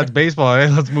 I guess that's baseball. Right?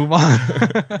 Let's move on.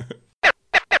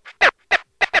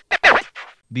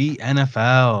 The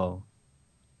NFL.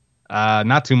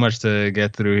 Not too much to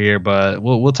get through here, but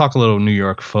we'll talk a little New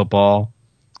York football.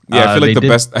 Yeah, I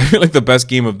feel like the best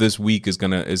game of this week is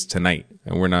tonight,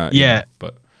 and we're not. Yeah,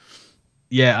 but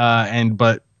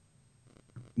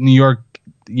New York,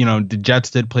 the Jets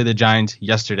did play the Giants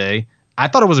yesterday. I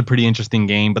thought it was a pretty interesting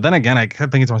game, but then again, I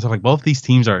kept thinking to myself, like, both these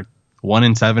teams are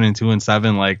 1-7 and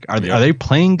 2-7. Like, are they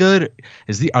playing good?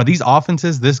 Are these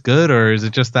offenses this good, or is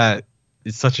it just that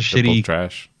it's such a shitty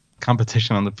trash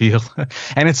competition on the field?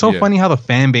 And it's so funny how the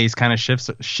fan base kind of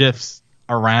shifts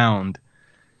around.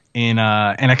 And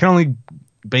I can only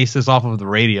base this off of the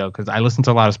radio because I listen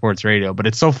to a lot of sports radio. But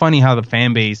it's so funny how the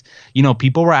fan base,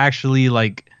 people were actually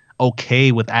like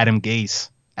okay with Adam Gase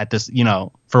at this,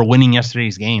 for winning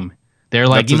yesterday's game. They're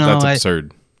like, that's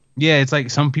absurd. Yeah, it's like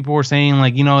some people were saying,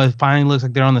 like, it finally looks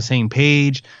like they're on the same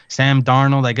page. Sam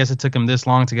Darnold, I guess it took him this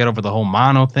long to get over the whole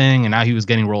mono thing, and now he was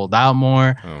getting rolled out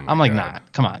more. I'm like, nah,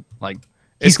 come on. Like,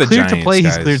 he's cleared to play.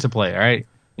 He's cleared to play, all right?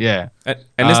 Yeah. And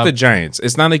it's the Giants.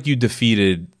 It's not like you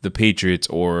defeated the Patriots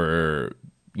or,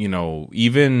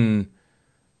 even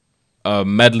a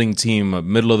meddling team, a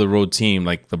middle-of-the-road team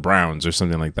like the Browns or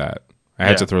something like that. I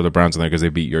had to throw the Browns in there because they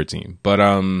beat your team. But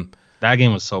that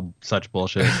game was such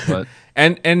bullshit. But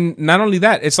and not only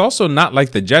that, it's also not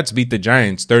like the Jets beat the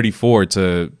Giants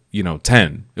 34-10.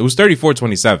 It was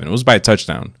 34-27. It was by a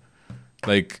touchdown.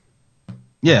 Like,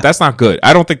 yeah, that's not good.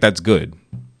 I don't think that's good.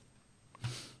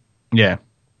 Yeah.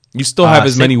 You still have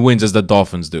as many wins as the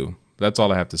Dolphins do. That's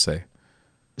all I have to say.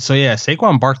 So, yeah,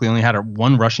 Saquon Barkley only had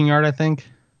one rushing yard, I think.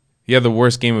 He had the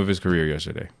worst game of his career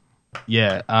yesterday.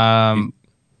 Yeah.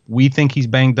 We think he's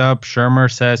banged up. Shermer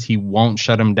says he won't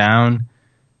shut him down.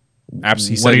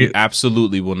 He said he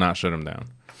absolutely will not shut him down.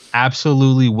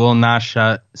 Absolutely will not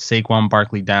shut Saquon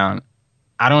Barkley down.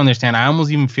 I don't understand. I almost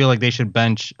even feel like they should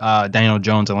bench Daniel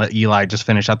Jones and let Eli just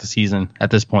finish out the season at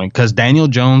this point. Because Daniel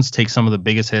Jones takes some of the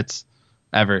biggest hits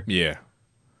ever. Yeah.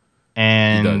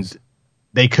 And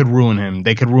they could ruin him.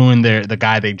 They could ruin the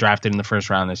guy they drafted in the first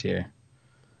round this year.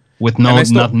 With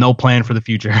no plan for the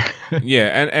future.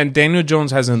 Yeah, and Daniel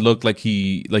Jones hasn't looked like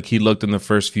he looked in the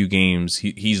first few games.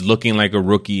 He's looking like a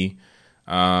rookie.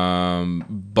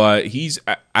 But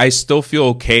I still feel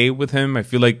okay with him. I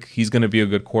feel like he's going to be a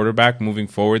good quarterback moving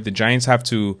forward. The Giants have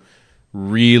to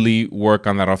really work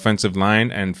on that offensive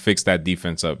line and fix that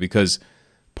defense up because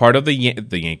part of the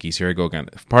Yankees, here I go again.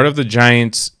 Part of the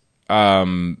Giants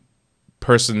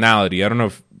personality, I don't know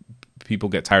if people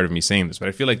get tired of me saying this, but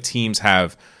I feel like teams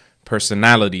have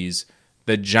personalities.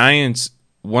 The Giants,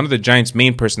 one of the Giants'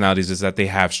 main personalities is that they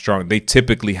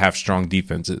typically have strong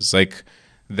defenses. Like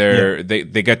they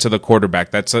get to the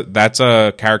quarterback. That's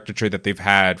a character trait that they've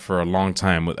had for a long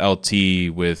time with LT,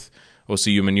 with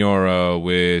Osi Umenyiora,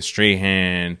 with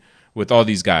Strahan, with all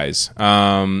these guys.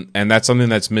 And that's something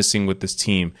that's missing with this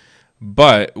team.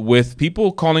 But with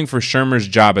people calling for Shermer's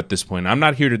job at this point, I'm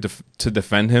not here to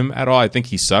defend him at all. I think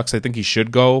he sucks. I think he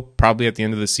should go probably at the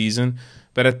end of the season.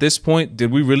 But at this point, did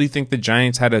we really think the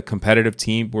Giants had a competitive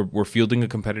team? Were fielding a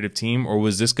competitive team? Or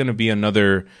was this going to be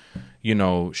another,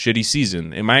 shitty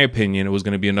season? In my opinion, it was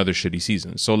going to be another shitty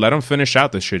season. So let them finish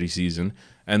out the shitty season,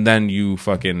 and then you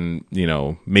fucking,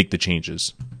 make the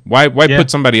changes. Why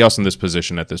put somebody else in this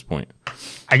position at this point?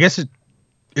 I guess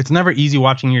it's never easy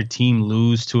watching your team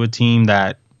lose to a team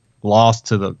that lost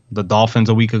to the Dolphins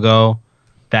a week ago,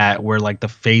 that were like the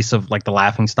face of like the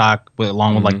laughingstock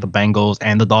along with like the Bengals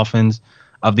and the Dolphins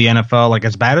of the NFL. Like,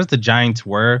 as bad as the Giants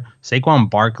were, Saquon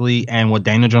Barkley and what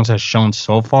Daniel Jones has shown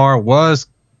so far was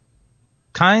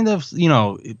kind of,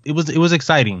 it was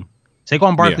exciting.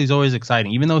 Saquon Barkley is always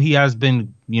exciting, even though he has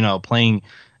been, playing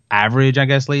average, I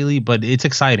guess, lately. But it's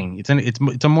exciting.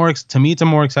 It's a more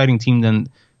exciting team than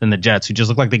the Jets, who just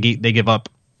look like they give up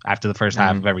after the first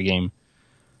half of every game.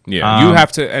 Yeah, you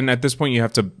have to, and at this point, you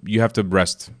have to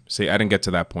rest. Say, I didn't get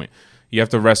to that point. You have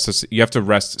to rest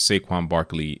Saquon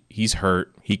Barkley. He's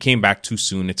hurt. He came back too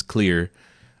soon. It's clear.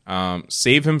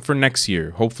 Save him for next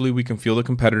year. Hopefully, we can field a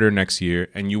competitor next year.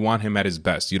 And you want him at his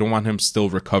best. You don't want him still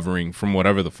recovering from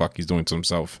whatever the fuck he's doing to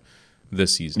himself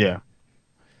this season. Yeah.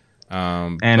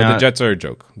 But the Jets are a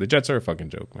joke. The Jets are a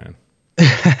fucking joke, man.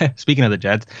 Speaking of the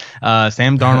Jets,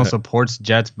 Sam Darnold supports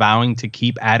Jets vowing to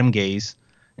keep Adam Gase.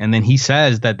 And then he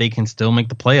says that they can still make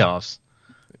the playoffs.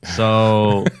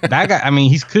 So that guy, I mean,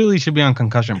 he's clearly should be on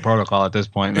concussion protocol at this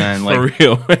point, man. Like, For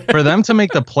real. for them to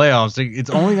make the playoffs,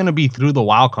 it's only going to be through the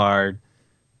wild card.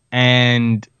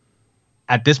 And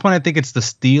at this point, I think it's the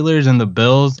Steelers and the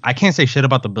Bills. I can't say shit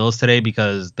about the Bills today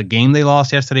because the game they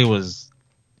lost yesterday was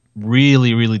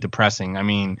really, really depressing. I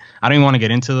mean, I don't even want to get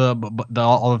into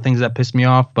all the things that pissed me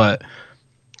off, but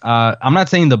I'm not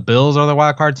saying the Bills are the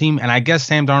wild card team. And I guess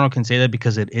Sam Darnold can say that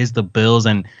because it is the Bills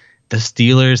and the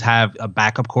Steelers have a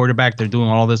backup quarterback. They're doing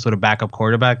all this with a backup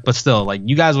quarterback. But still, like,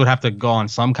 you guys would have to go on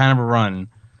some kind of a run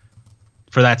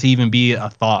for that to even be a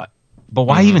thought. But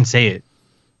why even say it?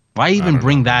 Why even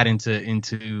bring that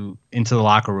into the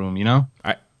locker room, you know?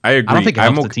 I agree. I don't think it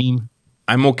helps the team.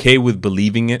 I'm okay with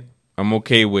believing it. I'm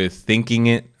okay with thinking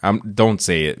it. Don't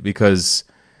say it because,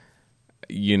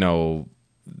 you know,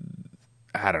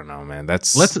 I don't know, man. Let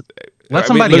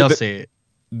somebody else say it.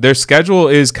 Their schedule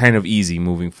is kind of easy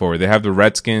moving forward. They have the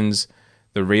Redskins.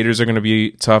 The Raiders are going to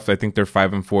be tough. I think they're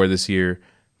 5-4 this year.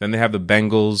 Then they have the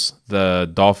Bengals,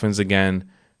 the Dolphins again,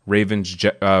 Ravens,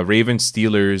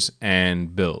 Steelers,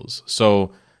 and Bills.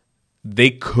 So they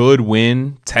could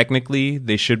win. Technically,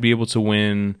 they should be able to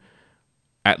win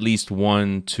at least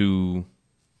 1, 2,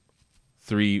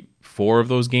 3, 4 of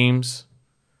those games.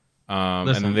 And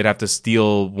then they'd have to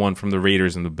steal one from the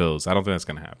Raiders and the Bills. I don't think that's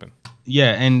going to happen.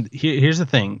 Yeah, and here's the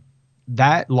thing.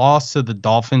 That loss to the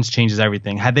Dolphins changes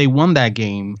everything. Had they won that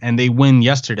game and they win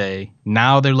yesterday,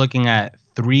 now they're looking at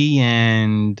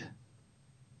 3-6.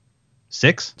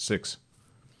 6.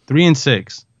 3-6.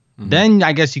 Mm-hmm. Then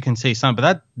I guess you can say something.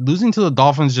 But that losing to the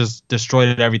Dolphins just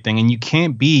destroyed everything. And you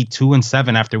can't be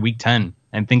 2-7 after week 10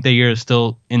 and think that you're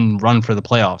still in run for the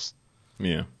playoffs.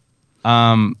 Yeah.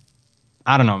 I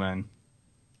don't know, man.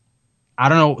 I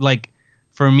don't know. Like,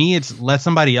 for me, it's let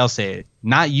somebody else say it.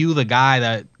 Not you, the guy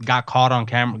that got caught on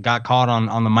camera, got caught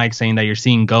on the mic saying that you're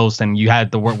seeing ghosts and you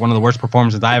had one of the worst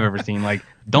performances I've ever seen. Like,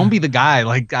 don't be the guy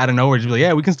like out of nowhere just be like,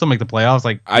 yeah, we can still make the playoffs.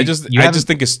 Like, I just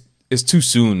think it's too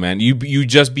soon, man. You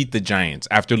just beat the Giants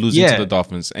after losing to the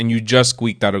Dolphins, and you just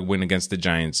squeaked out a win against the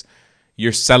Giants.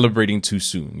 You're celebrating too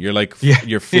soon. You're like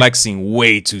you're flexing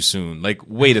way too soon. Like,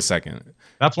 wait a second.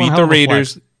 That's beat the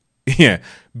Raiders. Yeah,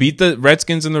 beat the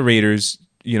Redskins and the Raiders.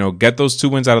 You know, get those 2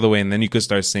 wins out of the way, and then you could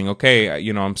start saying, okay,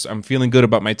 you know, I'm feeling good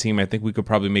about my team. I think we could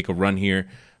probably make a run here.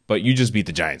 But you just beat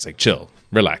the Giants. Like, chill,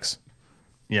 relax.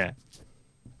 Yeah.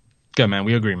 Good, man.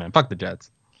 We agree, man. Fuck the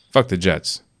Jets. Fuck the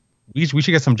Jets. We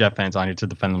should get some Jet fans on here to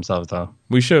defend themselves, though.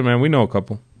 We should, man. We know a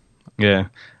couple. Yeah.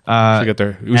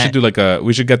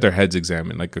 We should get their heads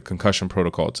examined, like a concussion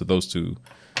protocol to those 2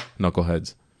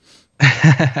 knuckleheads.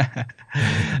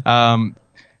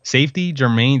 Safety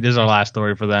Jermaine, this is our last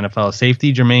story for the NFL.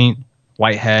 Safety Jermaine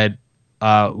Whitehead,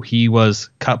 he was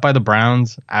cut by the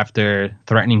Browns after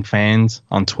threatening fans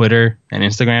on Twitter and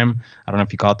Instagram. I don't know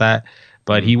if you caught that,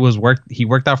 but he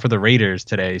worked out for the Raiders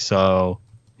today, so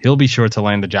he'll be sure to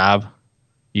land the job,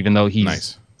 even though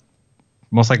he's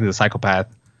most likely the psychopath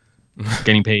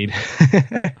getting paid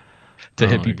to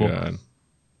hit people.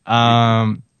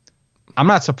 I'm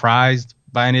not surprised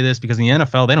by any of this because in the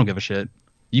NFL they don't give a shit.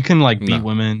 You can like beat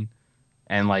women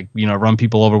and like, you know, run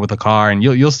people over with a car and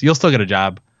you'll still get a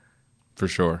job. For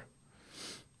sure.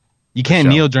 You can't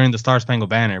kneel during the Star Spangled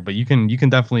Banner, but you can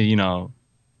definitely, you know,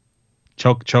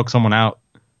 choke someone out.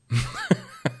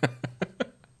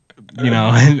 You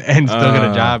know, and still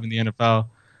get a job in the NFL.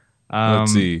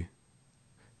 Let's see.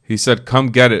 He said, "Come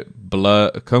get it,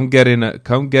 blood. Come get in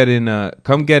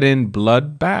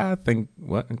bloodbath."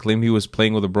 And claimed he was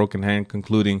playing with a broken hand,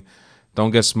 concluding,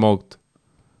 "Don't get smoked.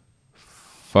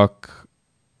 Fucker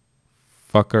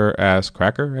ass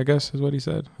cracker," I guess is what he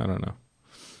said. I don't know.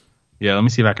 Yeah, let me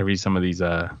see if I can read some of these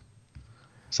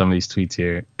tweets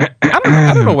here.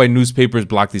 I don't know why newspapers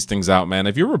block these things out, man.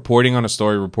 If you're reporting on a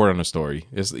story, report on a story.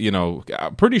 It's, you know,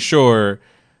 I'm pretty sure,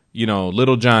 you know,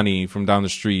 little Johnny from down the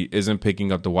street isn't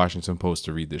picking up the Washington Post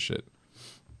to read this shit.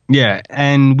 Yeah,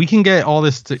 and we can get all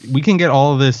this. We can get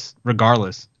all of this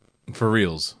regardless. For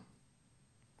reals.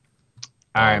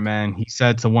 All right, man. He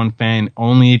said to one fan,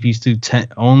 only if you stood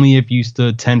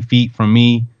 10 feet from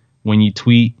me when you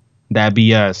tweet that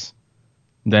BS.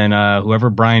 Then whoever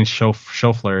Brian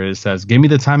Schofler is says, give me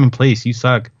the time and place. You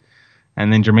suck.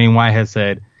 And then Jermaine Whitehead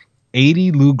said,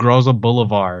 80 Lou Groza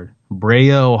Boulevard,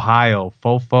 Brea, Ohio,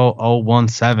 Fofo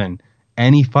 017.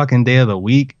 Any fucking day of the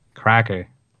week, cracker.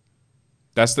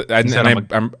 That's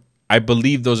the I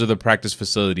believe those are the practice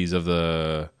facilities of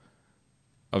the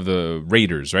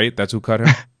Raiders, right? That's who cut him.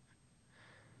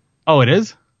 Oh, it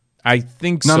is? I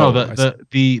think so. No,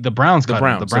 the Browns cut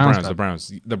him.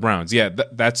 The Browns. Yeah,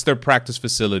 that's their practice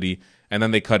facility, and then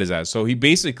they cut his ass. So he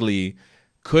basically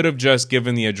could have just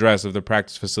given the address of the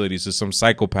practice facilities to some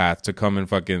psychopath to come and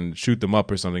fucking shoot them up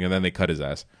or something, and then they cut his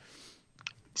ass.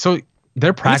 So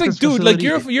their practice it's like, dude, facility,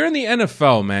 like you're in the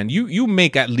NFL, man. You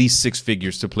make at least 6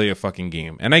 figures to play a fucking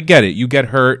game, and I get it. You get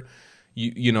hurt,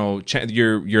 you know,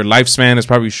 your lifespan is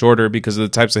probably shorter because of the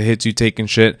types of hits you take and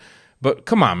shit. But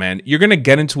come on, man, you're gonna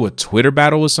get into a Twitter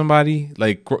battle with somebody?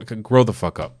 Like, grow the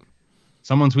fuck up.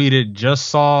 Someone tweeted, just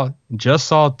saw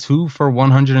 2 for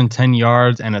 110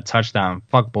 yards and a touchdown.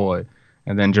 Fuck boy.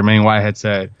 And then Jermaine Whitehead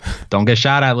said, "Don't get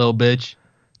shot at, little bitch.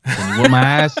 Can you whip my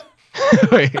ass?"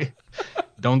 Wait.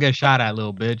 Don't get shot at,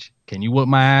 little bitch. Can you whip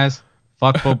my ass?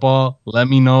 Fuck football. Let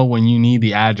me know when you need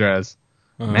the address.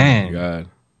 Man. Oh my God.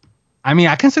 I mean,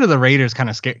 I consider the Raiders kind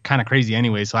of crazy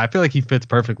anyway, so I feel like he fits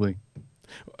perfectly.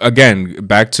 Again,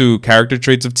 back to character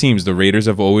traits of teams. The Raiders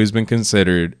have always been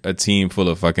considered a team full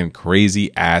of fucking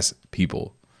crazy ass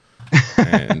people.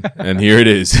 And here it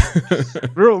is.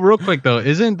 real quick though,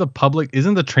 isn't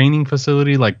the training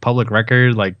facility like public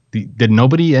record? Like, did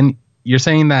nobody, and you're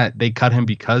saying that they cut him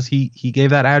because he gave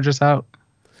that address out?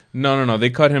 No. They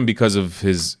cut him because of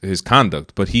his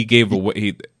conduct, but he gave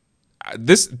away.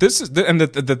 This is, and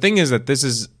the thing is that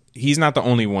he's not the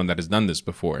only one that has done this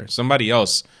before. Somebody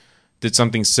else did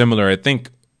something similar, I think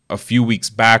a few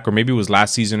weeks back, or maybe it was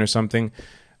last season or something.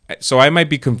 So I might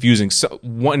be confusing. So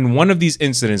in one of these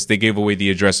incidents, they gave away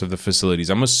the address of the facilities.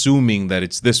 I'm assuming that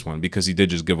it's this one because he did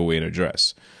just give away an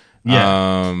address.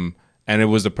 Yeah. And it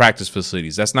was the practice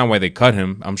facilities. That's not why they cut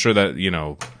him. I'm sure that, you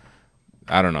know,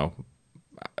 I don't know.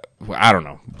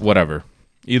 Whatever.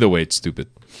 Either way, it's stupid.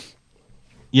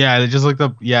 Yeah, I just looked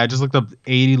up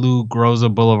 80 Lou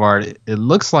Groza Boulevard. It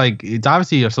looks like it's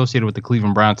obviously associated with the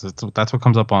Cleveland Browns. That's what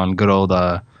comes up on good old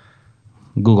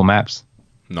Google Maps.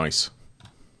 Nice.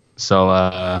 So,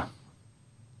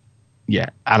 yeah,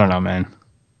 I don't know, man.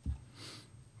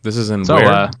 This is in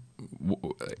where?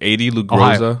 80 Lou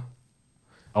Groza?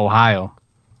 Ohio.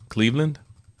 Cleveland?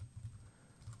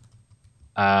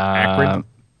 Akron?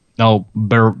 No,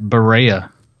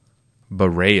 Berea.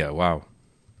 Berea, wow.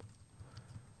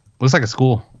 Looks like a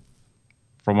school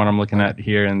from what I'm looking at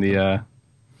here in the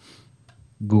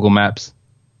Google Maps.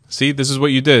 See, this is what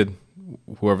you did.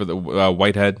 Whoever the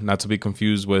Whitehead, not to be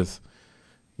confused with,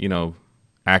 you know,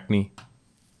 acne.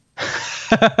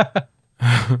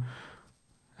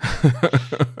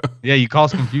 Yeah, you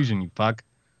cause confusion, you fuck.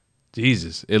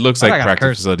 Jesus, it looks like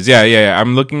practice facilities. Yeah.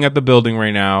 I'm looking at the building right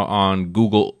now on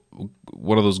Google,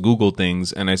 one of those Google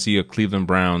things, and I see a Cleveland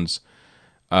Browns.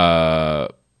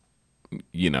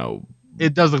 You know,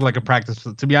 it does look like a practice.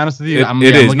 To be honest with you,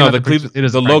 it is. No,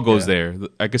 the logo's there.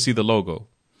 I can see the logo.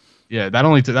 Yeah, that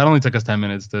only took us 10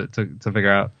 minutes to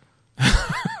figure out.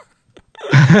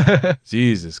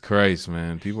 Jesus Christ,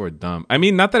 man, people are dumb. I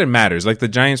mean, not that it matters. Like the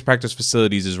Giants' practice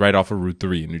facilities is right off of Route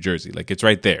 3 in New Jersey. Like it's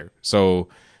right there. So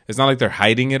it's not like they're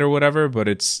hiding it or whatever. But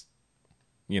it's,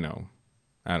 you know,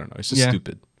 I don't know. It's just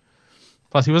stupid.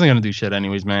 Plus, he wasn't gonna do shit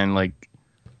anyways, man. Like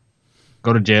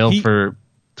go to jail for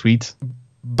tweets.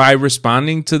 By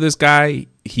responding to this guy,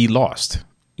 he lost.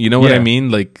 You know what I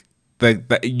mean? Like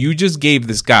that you just gave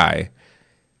this guy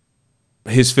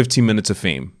his 15 minutes of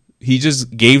fame. He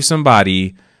just gave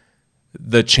somebody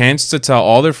the chance to tell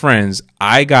all their friends,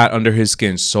 I got under his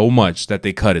skin so much that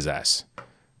they cut his ass.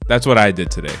 That's what I did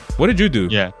today. What did you do?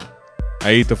 Yeah. I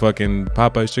ate the fucking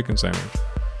Popeye's chicken sandwich.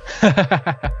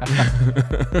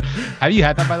 Have you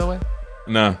had that, by the way?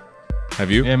 No.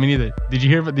 Have you? Yeah, me neither. Did you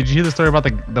hear the story about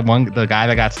the guy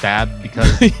that got stabbed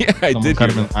because yeah, I did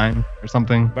cut him in line or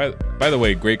something? By the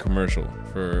way, great commercial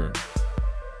for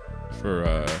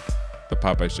the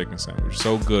Popeye's chicken sandwich.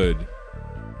 So good,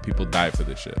 people die for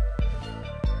this shit.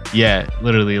 Yeah,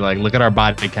 literally. Like, look at our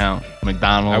body count.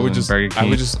 McDonald's and Burger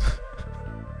King.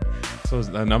 So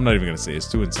I'm not even gonna say it's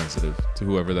too insensitive to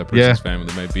whoever that person's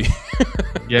family might be.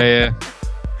 yeah.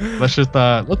 Let's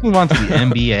move on to the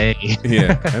NBA.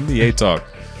 Yeah, NBA talk.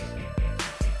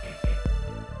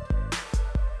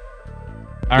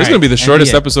 This is gonna be the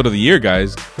shortest episode of the year,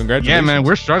 guys. Congratulations. Yeah, man,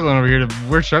 we're struggling over here to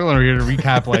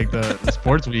recap like the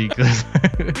sports week.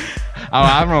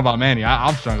 I don't know about Manny.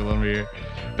 I'm struggling over here.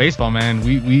 Baseball, man,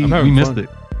 we missed it.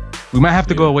 We might have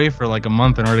to go away for like a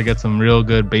month in order to get some real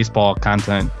good baseball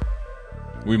content.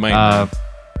 We might.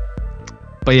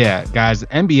 But yeah, guys,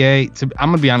 NBA.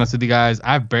 I'm gonna be honest with you guys.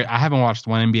 I haven't watched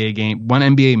one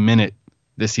NBA minute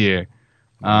this year.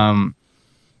 All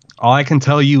I can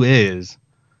tell you is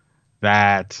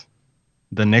that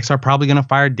the Knicks are probably gonna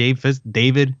fire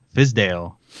David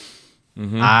Fizdale.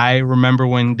 Mm-hmm. I remember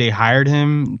when they hired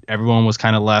him, everyone was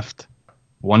kind of left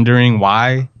wondering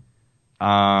why.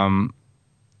 I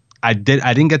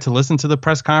didn't get to listen to the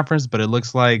press conference, but it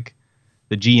looks like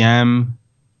the GM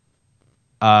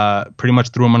pretty much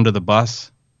threw him under the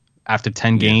bus after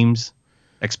 10 games,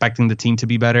 expecting the team to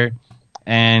be better.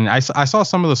 And I saw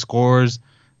some of the scores.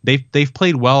 They've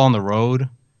played well on the road,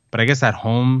 but I guess at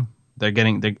home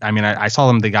I saw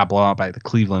them. They got blown out by the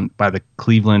Cleveland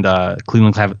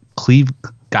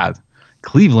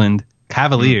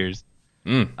Cavaliers.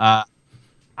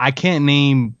 I can't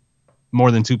name more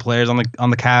than 2 players on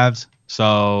the Cavs,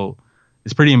 so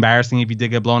it's pretty embarrassing if you did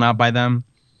get blown out by them.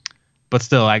 But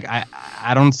still, I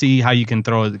don't see how you can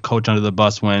throw the coach under the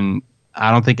bus when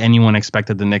I don't think anyone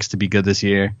expected the Knicks to be good this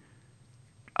year.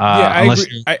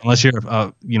 Unless you're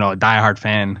a diehard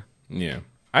fan. Yeah,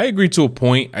 I agree to a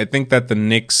point. I think that the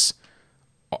Knicks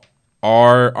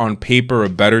are on paper a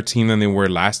better team than they were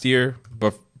last year,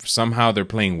 but somehow they're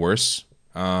playing worse.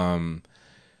 But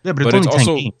it's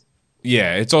also 10 games.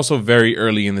 Yeah, it's also very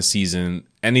early in the season.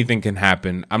 Anything can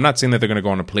happen. I'm not saying that they're going to go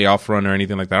on a playoff run or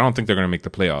anything like that. I don't think they're going to make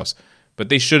the playoffs, but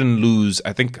they shouldn't lose.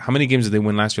 I think, how many games did they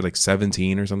win last year? Like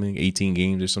 17 or something, 18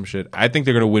 games or some shit. I think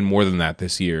they're going to win more than that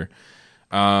this year.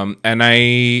 And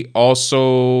I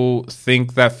also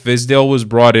think that Fizdale was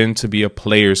brought in to be a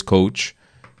player's coach.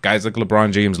 Guys like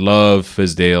LeBron James love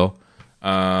Fizdale.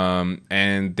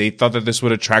 And they thought that this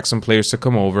would attract some players to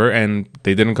come over, and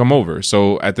they didn't come over.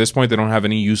 So at this point, they don't have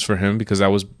any use for him because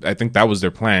I think that was their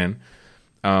plan,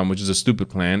 which is a stupid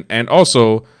plan. And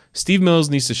also, Steve Mills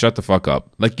needs to shut the fuck up.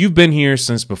 Like, you've been here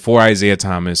since before Isaiah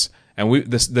Thomas, and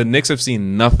the Knicks have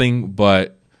seen nothing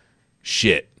but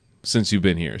shit since you've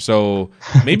been here. So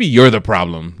maybe you're the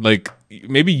problem. Like,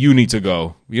 maybe you need to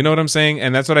go. You know what I'm saying?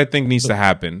 And that's what I think needs to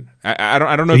happen. I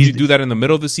don't know if you do that in the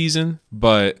middle of the season,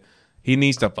 but he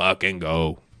needs to fucking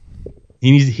go.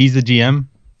 He's the GM.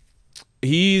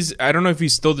 I don't know if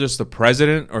he's still just the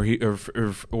president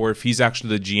or if he's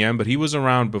actually the GM, but he was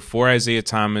around before Isaiah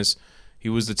Thomas. He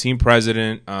was the team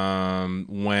president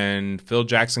when Phil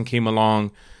Jackson came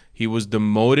along. He was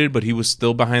demoted, but he was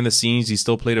still behind the scenes. He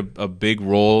still played a big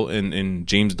role in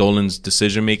James Dolan's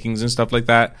decision makings and stuff like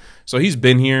that. So he's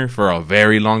been here for a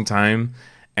very long time,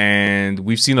 and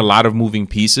we've seen a lot of moving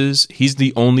pieces. He's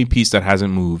the only piece that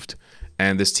hasn't moved,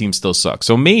 and this team still sucks.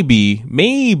 So maybe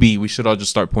we should all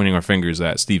just start pointing our fingers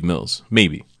at Steve Mills.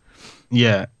 Maybe.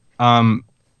 Yeah. I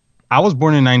was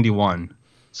born in 91,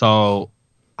 so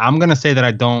I'm going to say that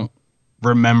I don't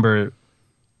remember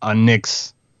a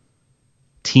Knicks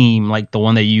team like the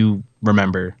one that you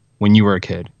remember when you were a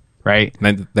kid, right?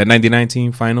 That 99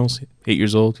 team finals, 8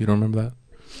 years old. You don't remember that?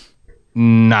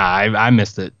 Nah, I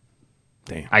missed it.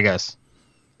 Damn. I guess.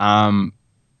 Against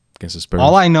the Spurs.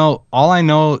 All I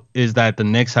know is that the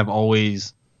Knicks have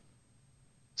always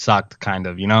sucked, kind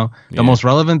of, The most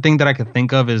relevant thing that I could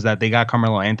think of is that they got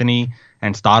Carmelo Anthony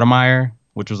and Stoudemire,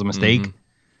 which was a mistake.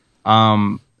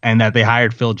 Mm-hmm. And that they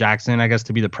hired Phil Jackson, I guess,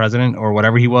 to be the president or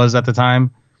whatever he was at the time.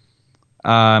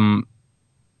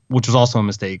 Which was also a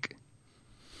mistake.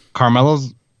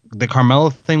 The Carmelo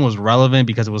thing was relevant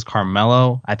because it was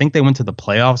Carmelo. I think they went to the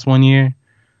playoffs one year.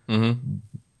 Mm-hmm.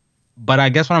 But I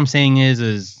guess what I'm saying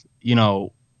is,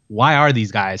 why are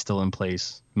these guys still in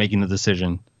place making the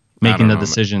decisions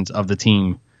of the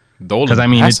team? Dolan. Because it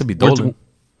has to be Dolan.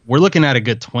 We're looking at a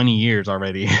good 20 years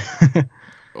already.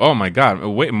 Oh my God,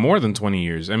 way more than 20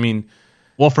 years. I mean,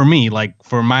 well, for me, like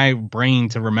for my brain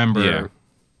to remember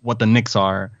what the Knicks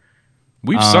are.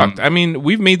 We've sucked. I mean,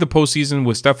 we've made the postseason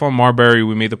with Stephon Marbury.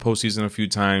 We made the postseason a few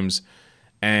times,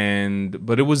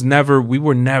 but we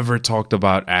were never talked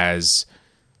about as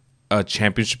a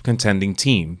championship contending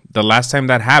team. The last time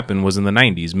that happened was in the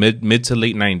 90s, mid to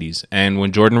late 90s. And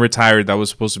when Jordan retired, that was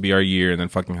supposed to be our year. And then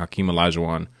fucking Hakeem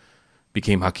Olajuwon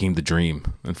became Hakeem the Dream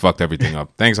and fucked everything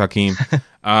up. Thanks, Hakeem.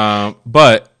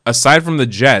 But aside from the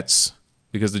Jets,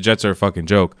 because the Jets are a fucking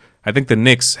joke, I think the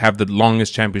Knicks have the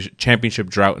longest championship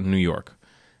drought in New York.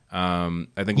 I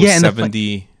think it was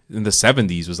in the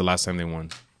 70s was the last time they won.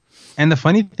 And the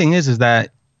funny thing is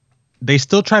that they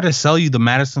still try to sell you the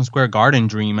Madison Square Garden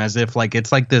dream as if like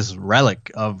it's like this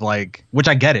relic of like, which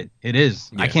I get it. It is.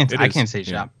 Yeah, I can't say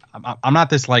shit. Yeah. I'm not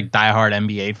this like diehard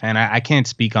NBA fan. I can't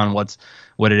speak on what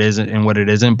it is and what it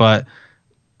isn't, but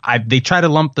they try to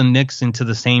lump the Knicks into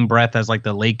the same breath as like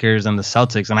the Lakers and the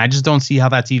Celtics, and I just don't see how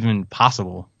that's even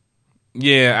possible.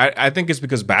 Yeah, I think it's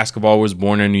because basketball was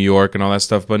born in New York and all that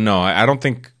stuff, but no, I don't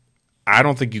think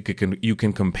you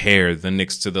can compare the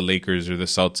Knicks to the Lakers or the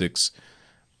Celtics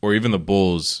or even the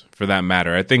Bulls for that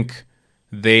matter. I think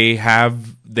there's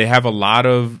a lot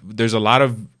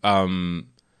of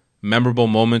memorable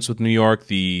moments with New York.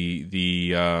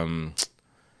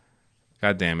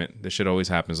 God damn it, this shit always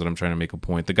happens when I'm trying to make a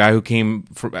point. The guy who came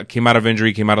out of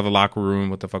injury, came out of the locker room.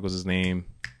 What the fuck was his name?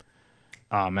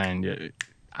 Oh man,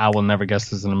 I will never guess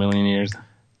this in a million years.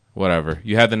 whatever.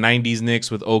 You had the 90s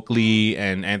Knicks with Oakley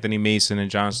and Anthony Mason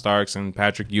and John Starks and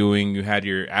Patrick Ewing. You had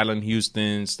your Allen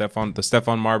Houston, the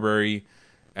Stephon Marbury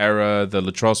era, the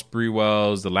Latrell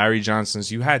Sprewells, the Larry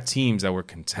Johnsons. You had teams that were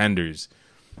contenders.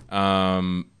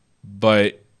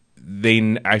 But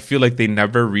I feel like they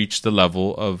never reached the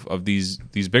level of these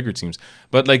bigger teams.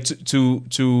 But like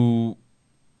to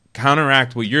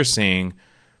counteract what you're saying,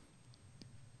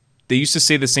 they used to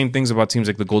say the same things about teams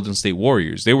like the Golden State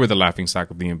Warriors. They were the laughingstock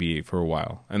of the NBA for a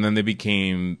while, and then they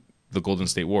became the Golden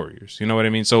State Warriors. You know what I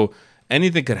mean? So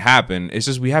anything could happen. It's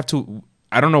just we have to.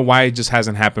 I don't know why it just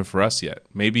hasn't happened for us yet.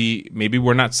 Maybe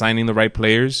we're not signing the right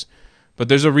players, but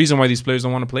there's a reason why these players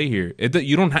don't want to play here.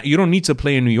 You don't need to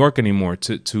play in New York anymore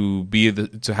to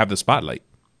have the spotlight.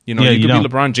 You know, you could be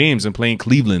LeBron James and play in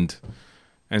Cleveland,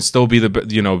 and still be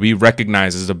be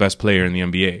recognized as the best player in the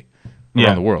NBA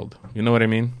around the world. You know what I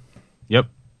mean? Yep.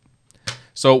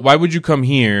 So why would you come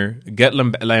here, get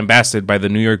lambasted by the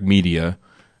New York media?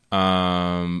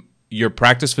 Your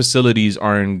practice facilities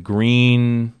are in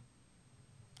Green,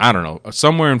 I don't know,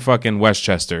 somewhere in fucking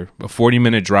Westchester, a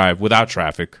 40-minute drive without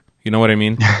traffic. You know what I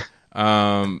mean?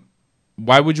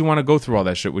 Why would you want to go through all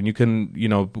that shit when you can,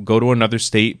 go to another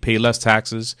state, pay less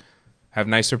taxes, have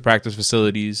nicer practice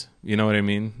facilities, you know what I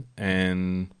mean?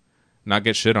 And not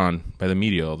get shit on by the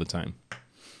media all the time.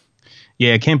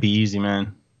 Yeah, it can't be easy,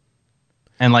 man.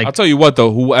 And like, I'll tell you what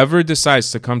though, whoever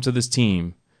decides to come to this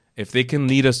team, if they can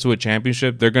lead us to a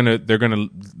championship,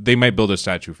 they might build a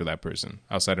statue for that person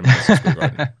outside of Madison Square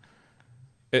Garden.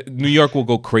 New York will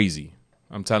go crazy.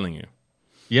 I'm telling you.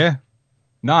 Yeah.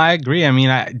 No, I agree. I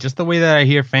mean, just the way that I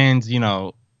hear fans,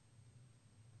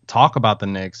 talk about the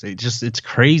Knicks, it's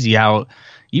crazy how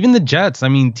even the Jets, I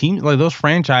mean, teams like those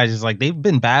franchises, like they've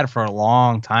been bad for a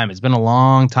long time. It's been a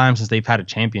long time since they've had a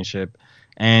championship,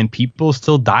 and people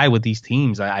still die with these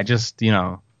teams. I just,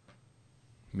 yeah,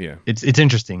 it's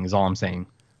interesting is all I'm saying.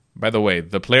 By the way,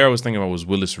 the player I was thinking about was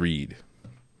Willis Reed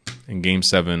in Game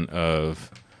 7 of,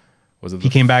 was it? He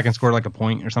came back and scored like a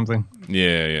point or something.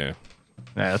 Yeah. Yeah,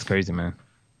 that's crazy, man.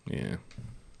 Yeah.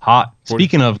 Hot.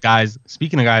 Speaking of guys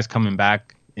coming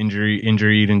back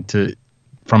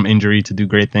from injury to do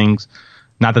great things.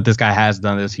 Not that this guy has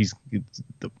done this.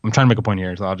 I'm trying to make a point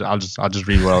here, so I'll just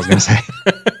read what I was going to say.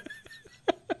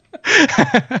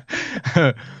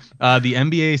 The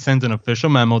NBA sends an official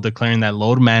memo declaring that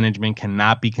load management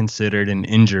cannot be considered an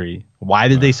injury. Why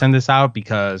did they send this out?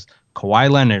 Because Kawhi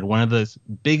Leonard, one of the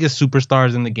biggest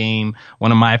superstars in the game,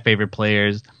 one of my favorite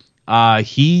players,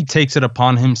 he takes it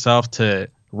upon himself to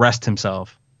rest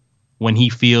himself when he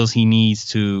feels he needs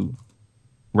to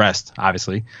rest,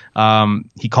 obviously.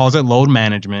 He calls it load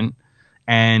management,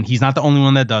 and he's not the only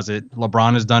one that does it.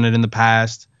 LeBron has done it in the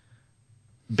past.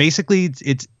 Basically,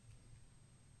 it's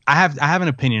I have an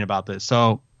opinion about this.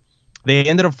 So they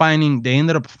ended up fining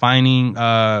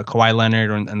Kawhi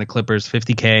Leonard and the Clippers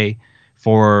 $50K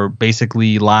for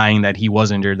basically lying that he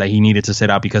was injured, that he needed to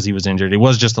sit out because he was injured. It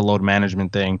was just a load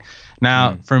management thing.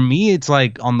 Now, for me, it's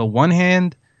like, on the one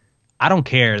hand, I don't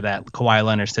care that Kawhi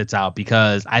Leonard sits out,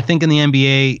 because I think in the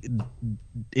NBA,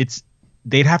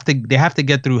 they have to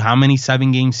get through how many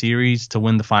 7-game series to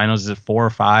win the finals? Is it 4 or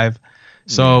 5?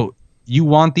 So you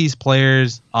want these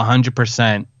players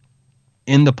 100%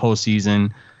 in the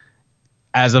postseason.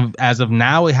 As of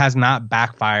now, it has not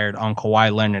backfired on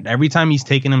Kawhi Leonard. Every time he's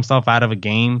taken himself out of a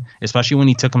game, especially when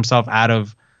he took himself out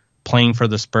of playing for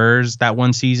the Spurs that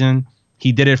one season,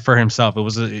 he did it for himself. It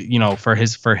was, for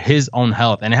his own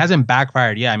health, and it hasn't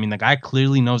backfired yet. I mean, the guy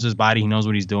clearly knows his body. He knows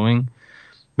what he's doing.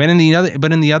 On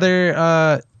the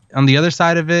other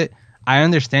side of it, I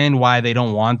understand why they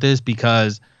don't want this,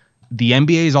 because the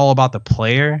NBA is all about the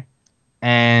player,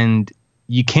 and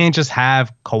you can't just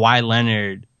have Kawhi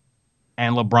Leonard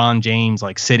and LeBron James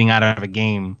like sitting out of a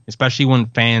game, especially when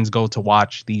fans go to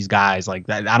watch these guys like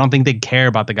that. I don't think they care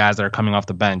about the guys that are coming off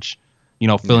the bench,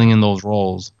 filling in those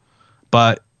roles.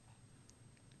 But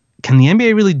can the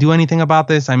NBA really do anything about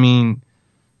this? I mean,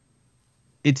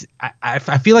 I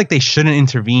feel like they shouldn't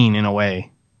intervene in a way,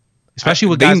 especially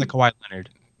with guys like Kawhi Leonard.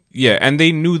 Yeah, and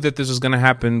they knew that this was going to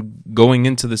happen going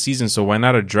into the season, so why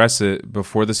not address it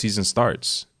before the season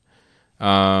starts?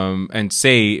 And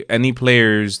say any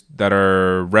players that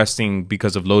are resting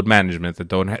because of load management that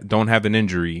don't have an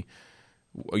injury,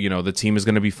 the team is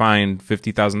going to be fined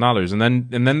 $50,000,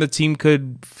 and then the team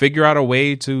could figure out a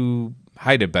way to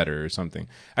hide it better or something.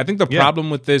 I think the problem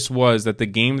with this was that the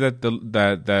game that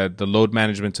the load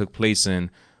management took place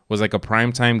in was like a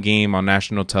primetime game on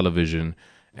national television,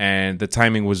 and the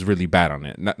timing was really bad on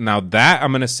it. Now that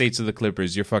I'm going to say to the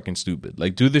Clippers, you're fucking stupid.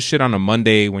 Like, do this shit on a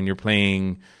Monday when you're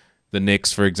playing the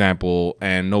Knicks, for example,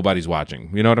 and nobody's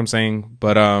watching. You know what I'm saying?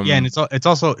 But yeah, and it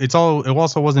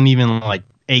also wasn't even like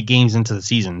 8 games into the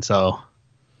season, so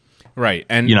right.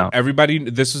 And you know. everybody,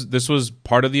 this was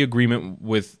part of the agreement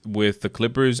with the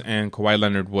Clippers and Kawhi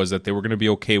Leonard, was that they were going to be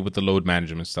okay with the load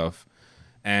management stuff.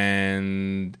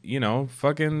 And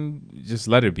fucking just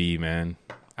let it be, man.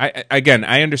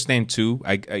 I understand too.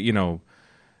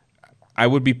 I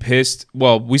would be pissed.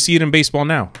 Well, we see it in baseball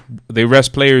now. They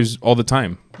rest players all the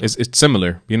time. It's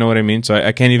similar. You know what I mean? So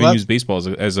I can't even use baseball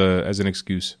as an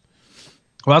excuse.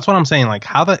 Well, that's what I'm saying. Like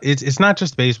it's not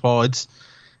just baseball. It's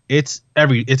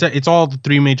all the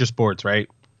 3 major sports, right?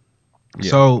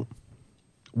 Yeah. So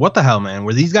what the hell, man?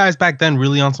 Were these guys back then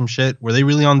really on some shit? Were they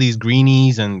really on these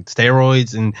greenies and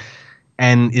steroids?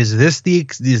 And is this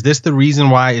the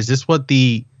reason why? Is this what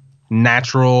the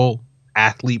natural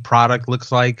athlete product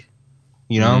looks like?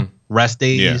 Rest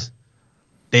days. Yeah.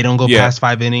 They don't go past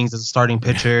 5 innings as a starting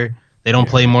pitcher. They don't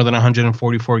play more than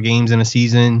 144 games in a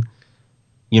season.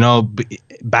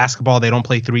 Basketball, they don't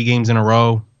play 3 games in a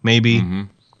row, maybe. Mm-hmm.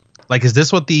 Like, is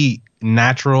this what the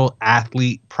natural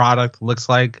athlete product looks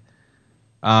like?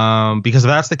 Because if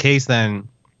that's the case, then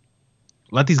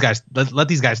let these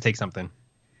guys take something.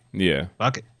 Yeah.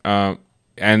 Fuck it.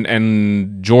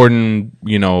 And Jordan,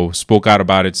 spoke out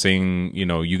about it, saying,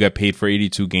 you get paid for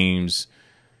 82 games.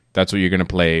 That's what you're going to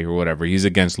play or whatever. He's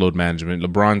against load management.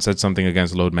 LeBron said something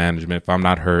against load management. If I'm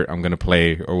not hurt, I'm going to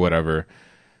play or whatever.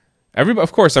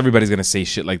 Of course, everybody's going to say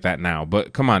shit like that now.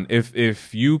 But come on,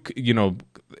 if you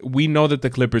we know that the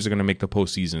Clippers are going to make the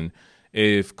postseason.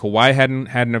 If Kawhi hadn't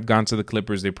have gone to the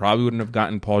Clippers, they probably wouldn't have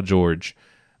gotten Paul George.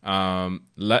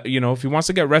 If he wants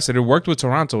to get rested, it worked with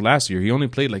Toronto last year. He only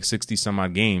played like 60 some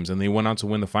odd games, and they went on to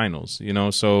win the finals.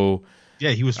 So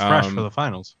yeah, he was fresh for the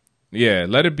finals. Yeah,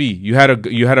 let it be. You had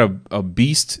a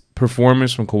beast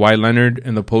performance from Kawhi Leonard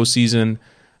in the postseason.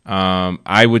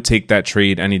 I would take that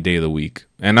trade any day of the week.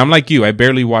 And I'm like you. I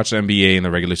barely watch NBA in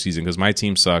the regular season because my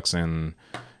team sucks, and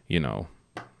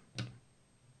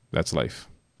that's life.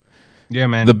 Yeah,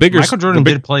 man. Michael Jordan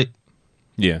did play.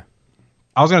 Yeah.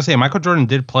 I was going to say, Michael Jordan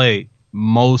did play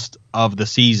most of the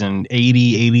season,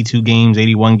 80, 82 games,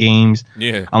 81 games.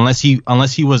 Yeah. Unless he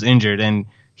was injured. And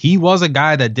he was a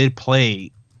guy that did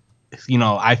play,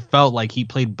 I felt like he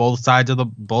played both sides of the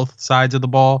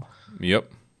ball.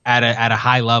 Yep. At a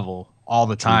high level all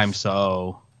the time.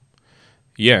 So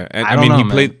yeah, and I mean, he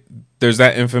played. There's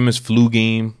that infamous flu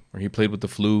game where he played with the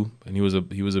flu, and he was a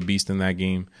beast in that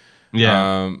game.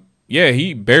 Yeah.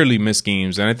 He barely missed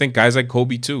games, and I think guys like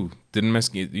Kobe too didn't miss,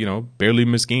 barely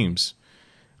miss games.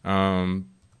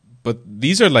 But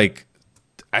these are like,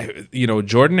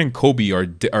 Jordan and Kobe are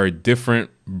a different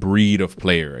breed of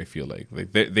player. I feel like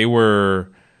they were,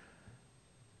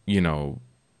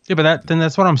 Yeah, but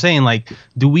that's what I'm saying. Like,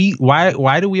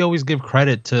 why do we always give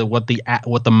credit to what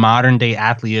the modern day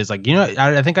athlete is? Like,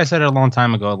 I think I said it a long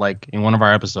time ago, like in one of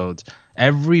our episodes.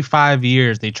 Every 5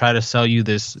 years, they try to sell you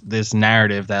this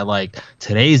narrative that like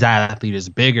today's athlete is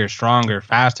bigger, stronger,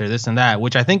 faster, this and that,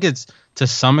 which I think it's to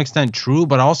some extent true,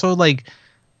 but also like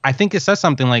I think it says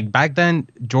something. Like back then,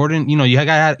 Jordan, you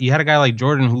had a guy like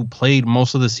Jordan who played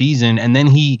most of the season, and then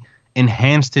he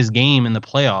enhanced his game in the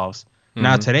playoffs. Mm-hmm.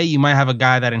 Now today, you might have a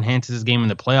guy that enhances his game in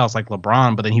the playoffs like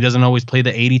LeBron, but then he doesn't always play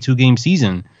the 82 game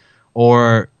season,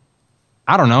 or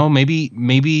I don't know, maybe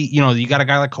you got a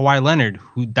guy like Kawhi Leonard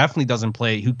who definitely doesn't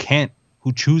play, who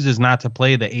chooses not to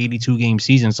play the 82 game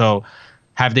season. So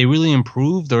have they really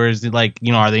improved, or is it like,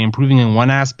 are they improving in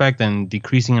one aspect and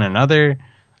decreasing in another?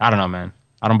 I don't know, man.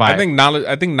 I don't buy it.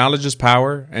 I think knowledge is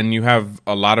power, and you have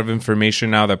a lot of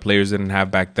information now that players didn't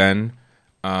have back then.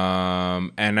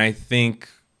 And I think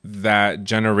that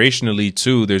generationally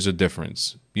too, there's a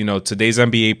difference. Today's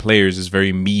NBA players is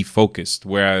very me focused,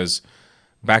 whereas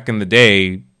back in the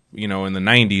day, in the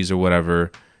 90s or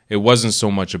whatever, it wasn't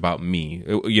so much about me.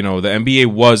 The NBA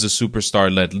was a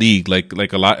superstar led league. Like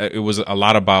a lot, it was a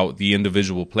lot about the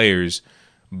individual players,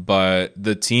 but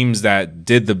the teams that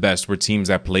did the best were teams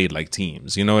that played like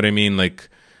teams. You know what I mean? Like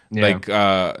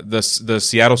the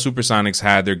Seattle Supersonics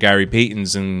had their Gary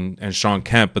Paytons and Sean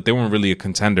Kemp, but they weren't really a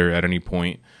contender at any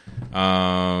point.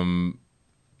 I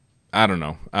don't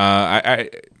know.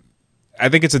 I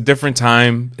think it's a different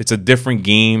time. It's a different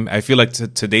game. I feel like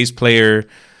today's player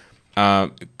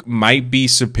might be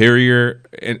superior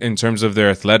in terms of their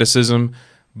athleticism,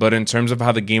 but in terms of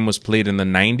how the game was played in the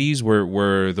 90s,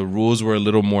 where the rules were a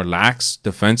little more lax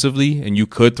defensively, and you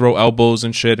could throw elbows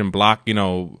and shit and block,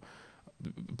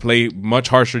 play much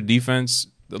harsher defense.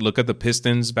 Look at the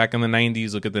Pistons back in the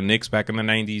 90s. Look at the Knicks back in the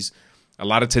 90s. A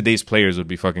lot of today's players would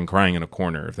be fucking crying in a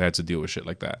corner if they had to deal with shit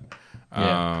like that.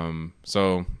 Yeah.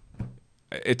 So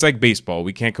it's like baseball.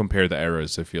 We can't compare the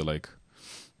eras, I feel like.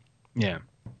 Yeah.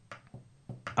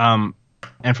 And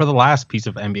for the last piece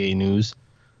of NBA news,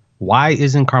 why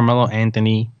isn't Carmelo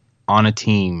Anthony on a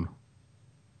team?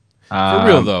 For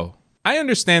real though, I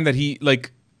understand that he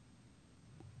like.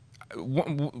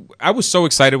 I was so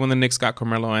excited when the Knicks got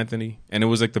Carmelo Anthony, and it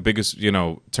was like the biggest.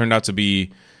 Turned out to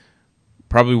be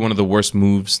probably one of the worst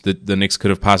moves that the Knicks could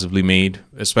have possibly made,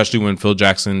 especially when Phil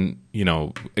Jackson,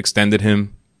 extended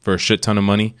him for a shit ton of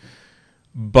money.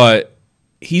 But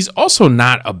he's also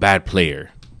not a bad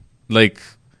player. Like,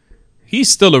 he's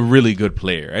still a really good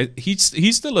player.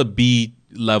 He's still a B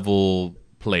level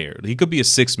player. He could be a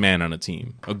 6 man on a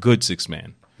team, a good 6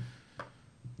 man.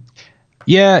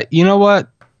 Yeah, you know what?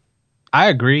 I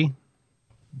agree.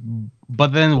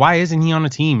 But then why isn't he on a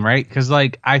team, right? Because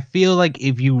like I feel like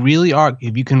if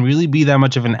you can really be that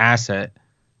much of an asset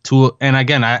to, and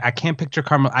again, I can't picture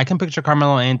Carmelo. I can picture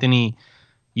Carmelo Anthony,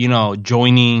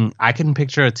 joining. I can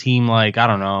picture a team like, I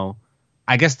don't know,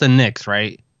 I guess the Knicks,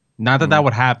 right? Not that that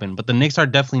would happen, but the Knicks are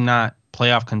definitely not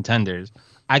playoff contenders.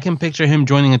 I can picture him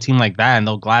joining a team like that, and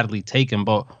they'll gladly take him.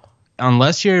 But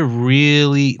unless you're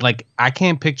really like, I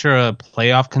can't picture a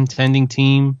playoff contending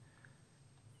team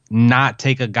not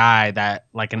take a guy that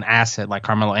like an asset like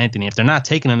Carmelo Anthony. If they're not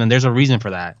taking him, then there's a reason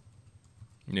for that.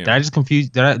 Yeah. Did I just confuse?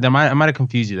 I might have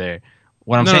confused you there.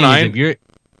 What I'm saying is, if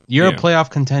you're a playoff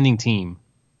contending team,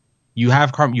 you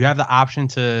have the option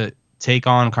to take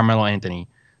on Carmelo Anthony.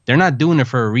 They're not doing it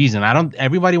for a reason.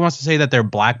 Everybody wants to say that they're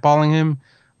blackballing him,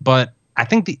 but I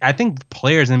think the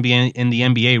players in the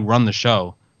NBA run the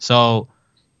show. So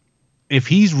if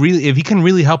he can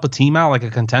really help a team out like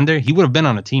a contender, he would have been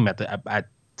on a team at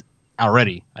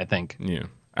already, I think. Yeah.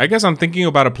 I guess I'm thinking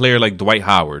about a player like Dwight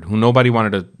Howard, who nobody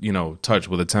wanted to, touch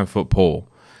with a 10-foot pole.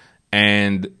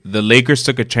 And the Lakers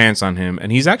took a chance on him,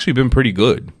 and he's actually been pretty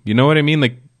good. You know what I mean?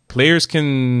 Like, players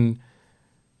can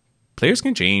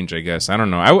change, I guess. I don't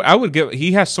know. I would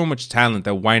he has so much talent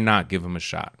that why not give him a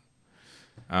shot?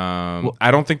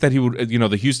 I don't think that he would,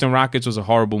 the Houston Rockets was a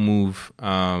horrible move.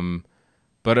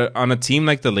 But on a team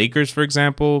like the Lakers, for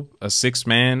example, a 6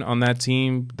 man on that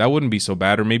team, that wouldn't be so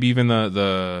bad. Or maybe even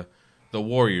the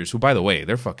Warriors, who, by the way,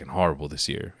 they're fucking horrible this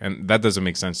year, and that doesn't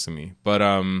make sense to me. But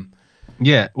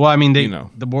yeah, well, I mean,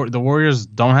 the Warriors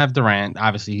don't have Durant.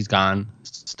 Obviously, he's gone.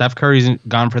 Steph Curry's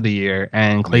gone for the year,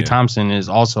 and Klay Thompson is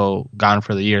also gone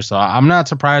for the year. So I'm not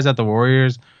surprised that the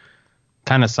Warriors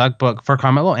kind of suck. But for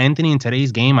Carmelo Anthony in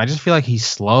today's game, I just feel like he's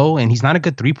slow and he's not a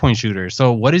good 3-point shooter.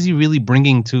 So what is he really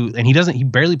bringing to? And he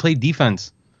barely played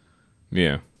defense.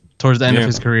 Yeah. Towards the end of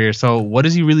his career. So what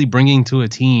is he really bringing to a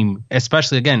team?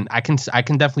 Especially, again, I can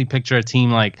definitely picture a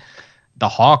team like the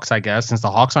Hawks, I guess, since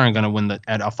the Hawks aren't going to win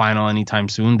at a final anytime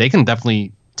soon. They can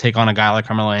definitely take on a guy like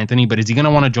Carmelo Anthony. But is he going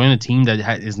to want to join a team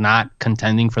that is not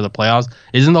contending for the playoffs?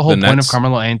 Isn't the whole point of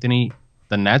Carmelo Anthony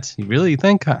the Nets? You really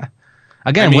think?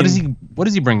 Again, what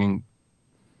is he bringing?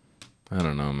 I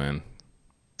don't know, man.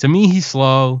 To me, he's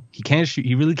slow. He can't shoot.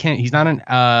 He really can't. He's not an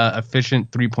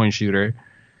efficient 3-point shooter,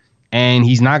 and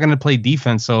he's not going to play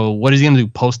defense. So what is he going to do?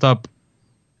 Post up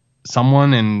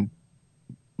someone and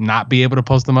not be able to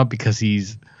post them up because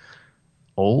he's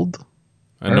old?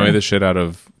 Annoy the shit out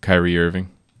of Kyrie Irving.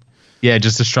 Yeah,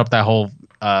 just disrupt that whole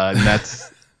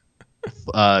Nets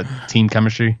team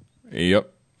chemistry.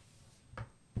 Yep.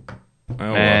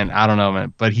 Oh, and well. I don't know,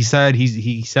 man. But he said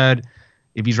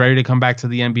if he's ready to come back to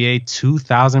the NBA,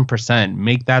 2,000%.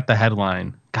 Make that the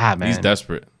headline. God, man. He's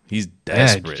desperate.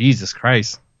 Yeah, Jesus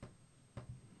Christ.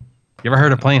 You ever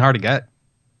heard of playing hard to get?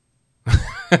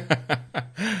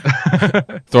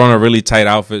 Throw on a really tight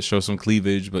outfit, show some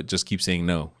cleavage, but just keep saying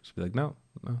no. Just be like, no.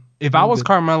 If I was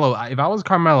Carmelo,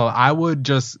 I would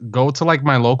just go to like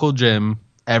my local gym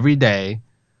every day,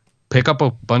 pick up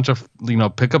a bunch of,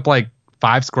 pick up like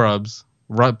 5 scrubs,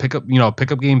 pick up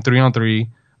game 3-on-3,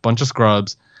 bunch of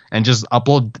scrubs, and just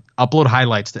upload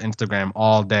highlights to Instagram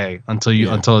all day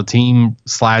until a team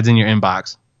slides in your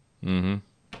inbox.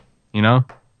 Mm-hmm.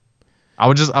 I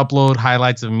would just upload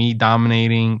highlights of me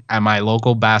dominating at my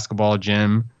local basketball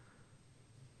gym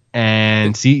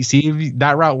and see if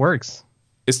that route works.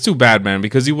 It's too bad, man,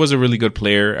 because he was a really good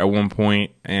player at one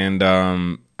point, and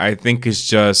I think it's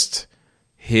just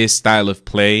his style of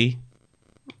play,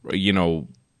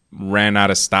 ran out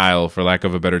of style, for lack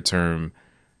of a better term,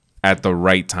 at the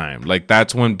right time. Like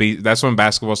that's when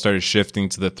basketball started shifting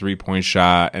to the 3-point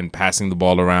shot and passing the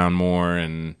ball around more,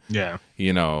 and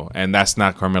and that's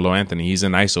not Carmelo Anthony. He's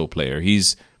an ISO player.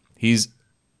 He's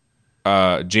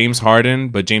James Harden,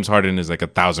 but James Harden is like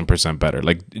 1,000% better.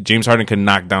 Like James Harden can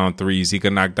knock down threes, he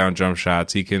can knock down jump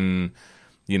shots, he can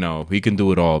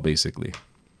do it all basically.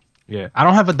 Yeah, I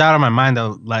don't have a doubt in my mind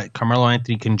that like Carmelo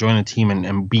Anthony can join a team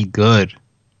and be good,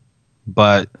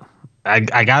 but I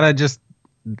gotta just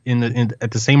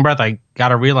at the same breath I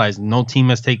gotta realize no team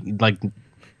has taken like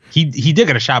he did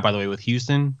get a shot by the way with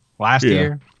Houston last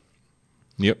year.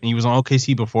 Yep, and he was on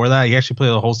OKC before that. He actually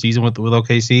played the whole season with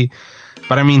OKC,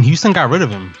 but I mean Houston got rid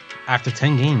of him after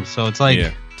 10 games, so it's like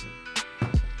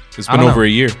it's been over a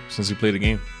year since he played a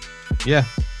game. Yeah,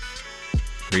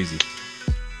 crazy.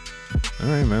 All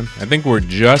right, man. I think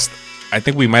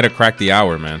we might have cracked the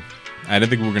hour, man. I didn't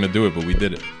think we were gonna do it, but we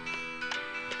did it.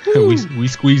 we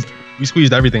squeezed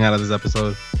everything out of this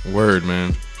episode. Word,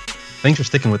 man. Thanks for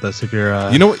sticking with us. If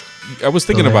you're, you know what? I was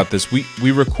thinking about this.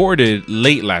 We recorded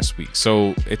late last week,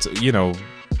 so it's we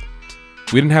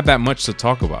didn't have that much to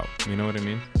talk about. You know what I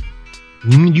mean?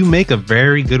 You make a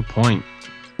very good point.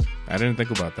 I didn't think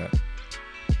about that.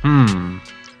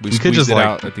 We could just it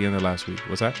out at the end of last week.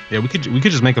 What's that? Yeah, we could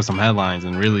just make up some headlines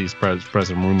and really spread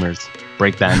some rumors,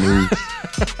 break that news.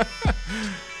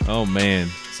 Oh man.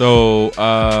 So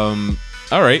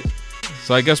all right.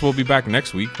 So I guess we'll be back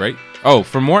next week, right? Oh,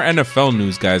 for more NFL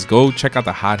news, guys, go check out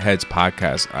the Hotheads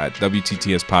podcast at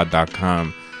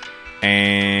WTTSpod.com.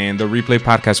 And the replay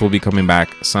podcast will be coming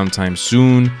back sometime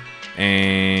soon.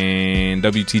 And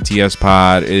WTTS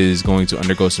Pod is going to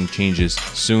undergo some changes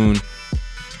soon.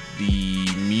 The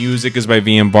music is by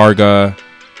VM Barga.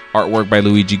 Artwork by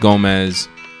Luigi Gomez.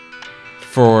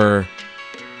 For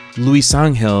Luis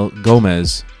Angel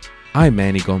Gomez, I'm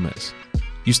Manny Gomez.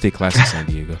 You stay classy, San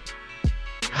Diego.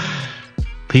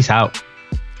 Peace out.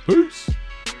 Peace.